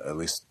his, at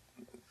least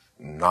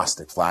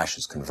Gnostic flash,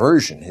 his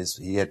conversion,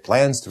 he had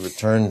plans to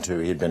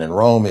he had been in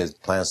Rome, he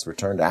had plans to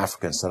return to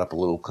Africa and set up a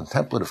little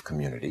contemplative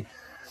community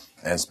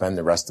and spend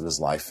the rest of his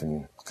life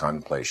in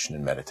contemplation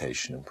and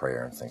meditation and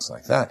prayer and things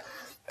like that.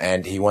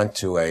 And he went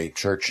to a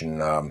church in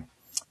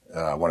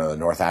one of the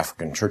North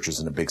African churches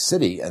in a big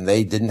city, and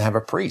they didn't have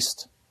a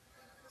priest.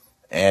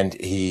 And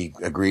he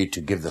agreed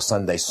to give the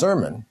Sunday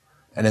sermon.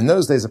 And in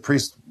those days,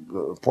 the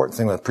important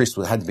thing with a priest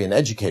had to be an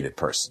educated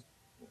person.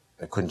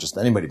 It couldn't just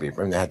anybody be.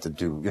 They had to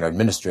do,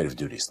 administrative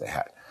duties they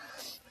had.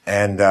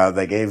 And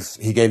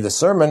he gave the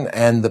sermon,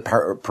 and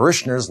the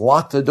parishioners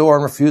locked the door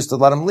and refused to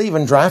let him leave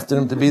and drafted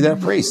him to be their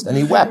priest. And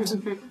he wept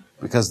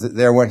because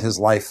there went his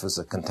life as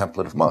a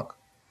contemplative monk.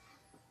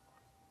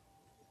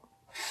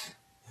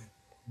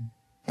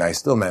 Now, he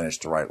still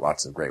managed to write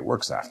lots of great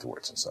works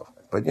afterwards and so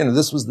forth. But,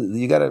 this was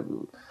you got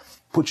to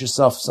put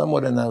yourself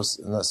somewhat in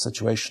that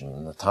situation,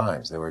 in the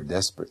times. They were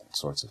desperate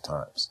sorts of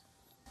times.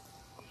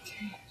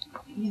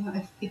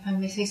 If I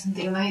may say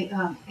something,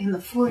 in the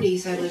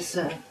 40s I was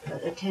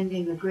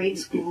attending a grade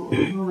school,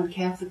 a Roman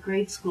Catholic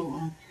grade school,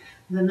 and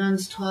the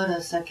nuns taught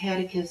us a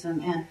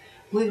catechism, and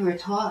we were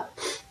taught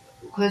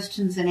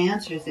questions and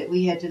answers that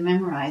we had to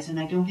memorize, and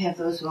I don't have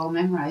those all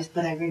memorized,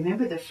 but I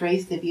remember the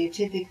phrase, the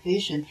beatific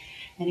vision,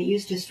 and it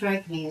used to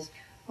strike me as,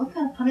 what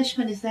kind of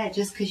punishment is that?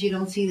 Just because you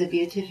don't see the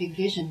beatific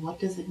vision, what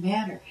does it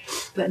matter?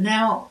 But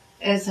now,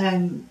 as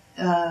I'm,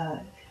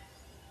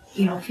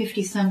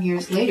 50-some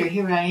years later,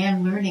 here I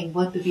am learning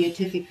what the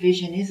beatific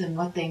vision is and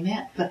what they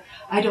meant, but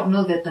I don't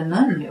know that the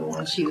nun knew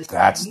when she was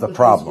That's telling me, the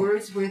problem. Those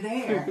words were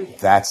there.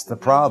 That's the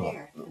problem.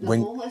 The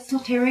whole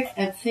esoteric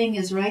thing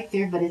is right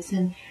there, but it's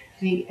in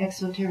the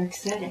exoteric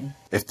setting.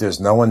 If there's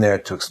no one there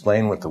to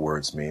explain what the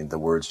words mean, the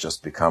words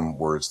just become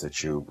words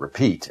that you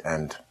repeat,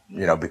 and,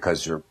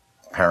 because your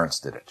parents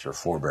did it, your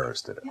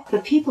forebears did it.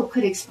 But people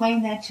could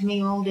explain that to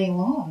me all day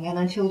long, and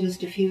until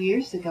just a few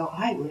years ago,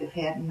 I would have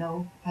had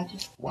I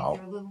just Wow.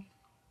 they're a little...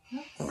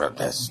 But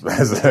there's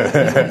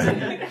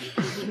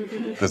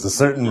a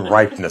certain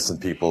ripeness in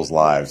people's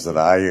lives that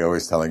I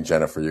always telling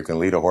Jennifer, you can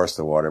lead a horse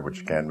to water, but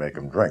you can't make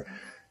him drink.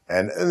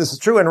 And this is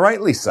true, and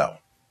rightly so.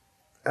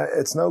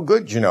 It's no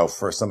good,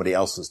 for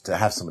to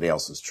have somebody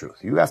else's truth.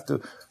 You have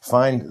to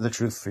find the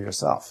truth for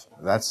yourself.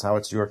 That's how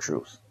it's your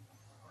truth.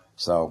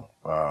 So,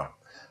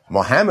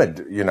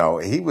 Muhammad,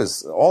 he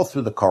was all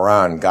through the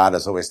Quran. God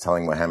is always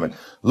telling Muhammad,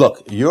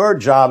 look, your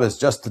job is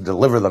just to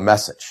deliver the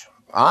message.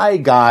 I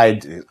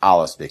guide,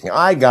 Allah speaking,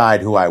 I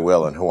guide who I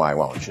will and who I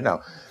won't,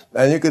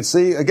 And you could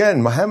see,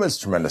 again, Muhammad's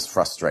tremendous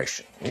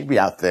frustration. He'd be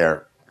out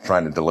there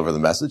trying to deliver the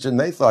message, and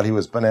they thought he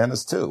was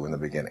bananas too in the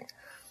beginning.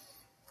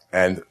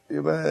 And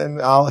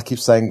Allah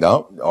keeps saying,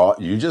 no,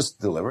 you just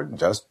deliver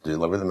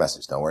the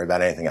message. Don't worry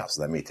about anything else.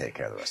 Let me take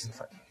care of the rest of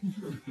the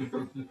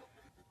thing.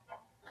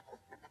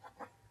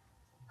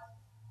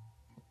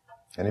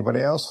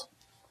 Anybody else?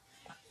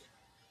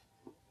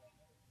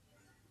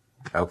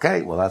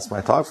 Okay, well, that's my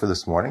talk for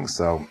this morning,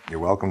 so you're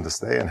welcome to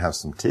stay and have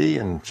some tea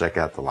and check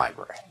out the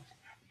library.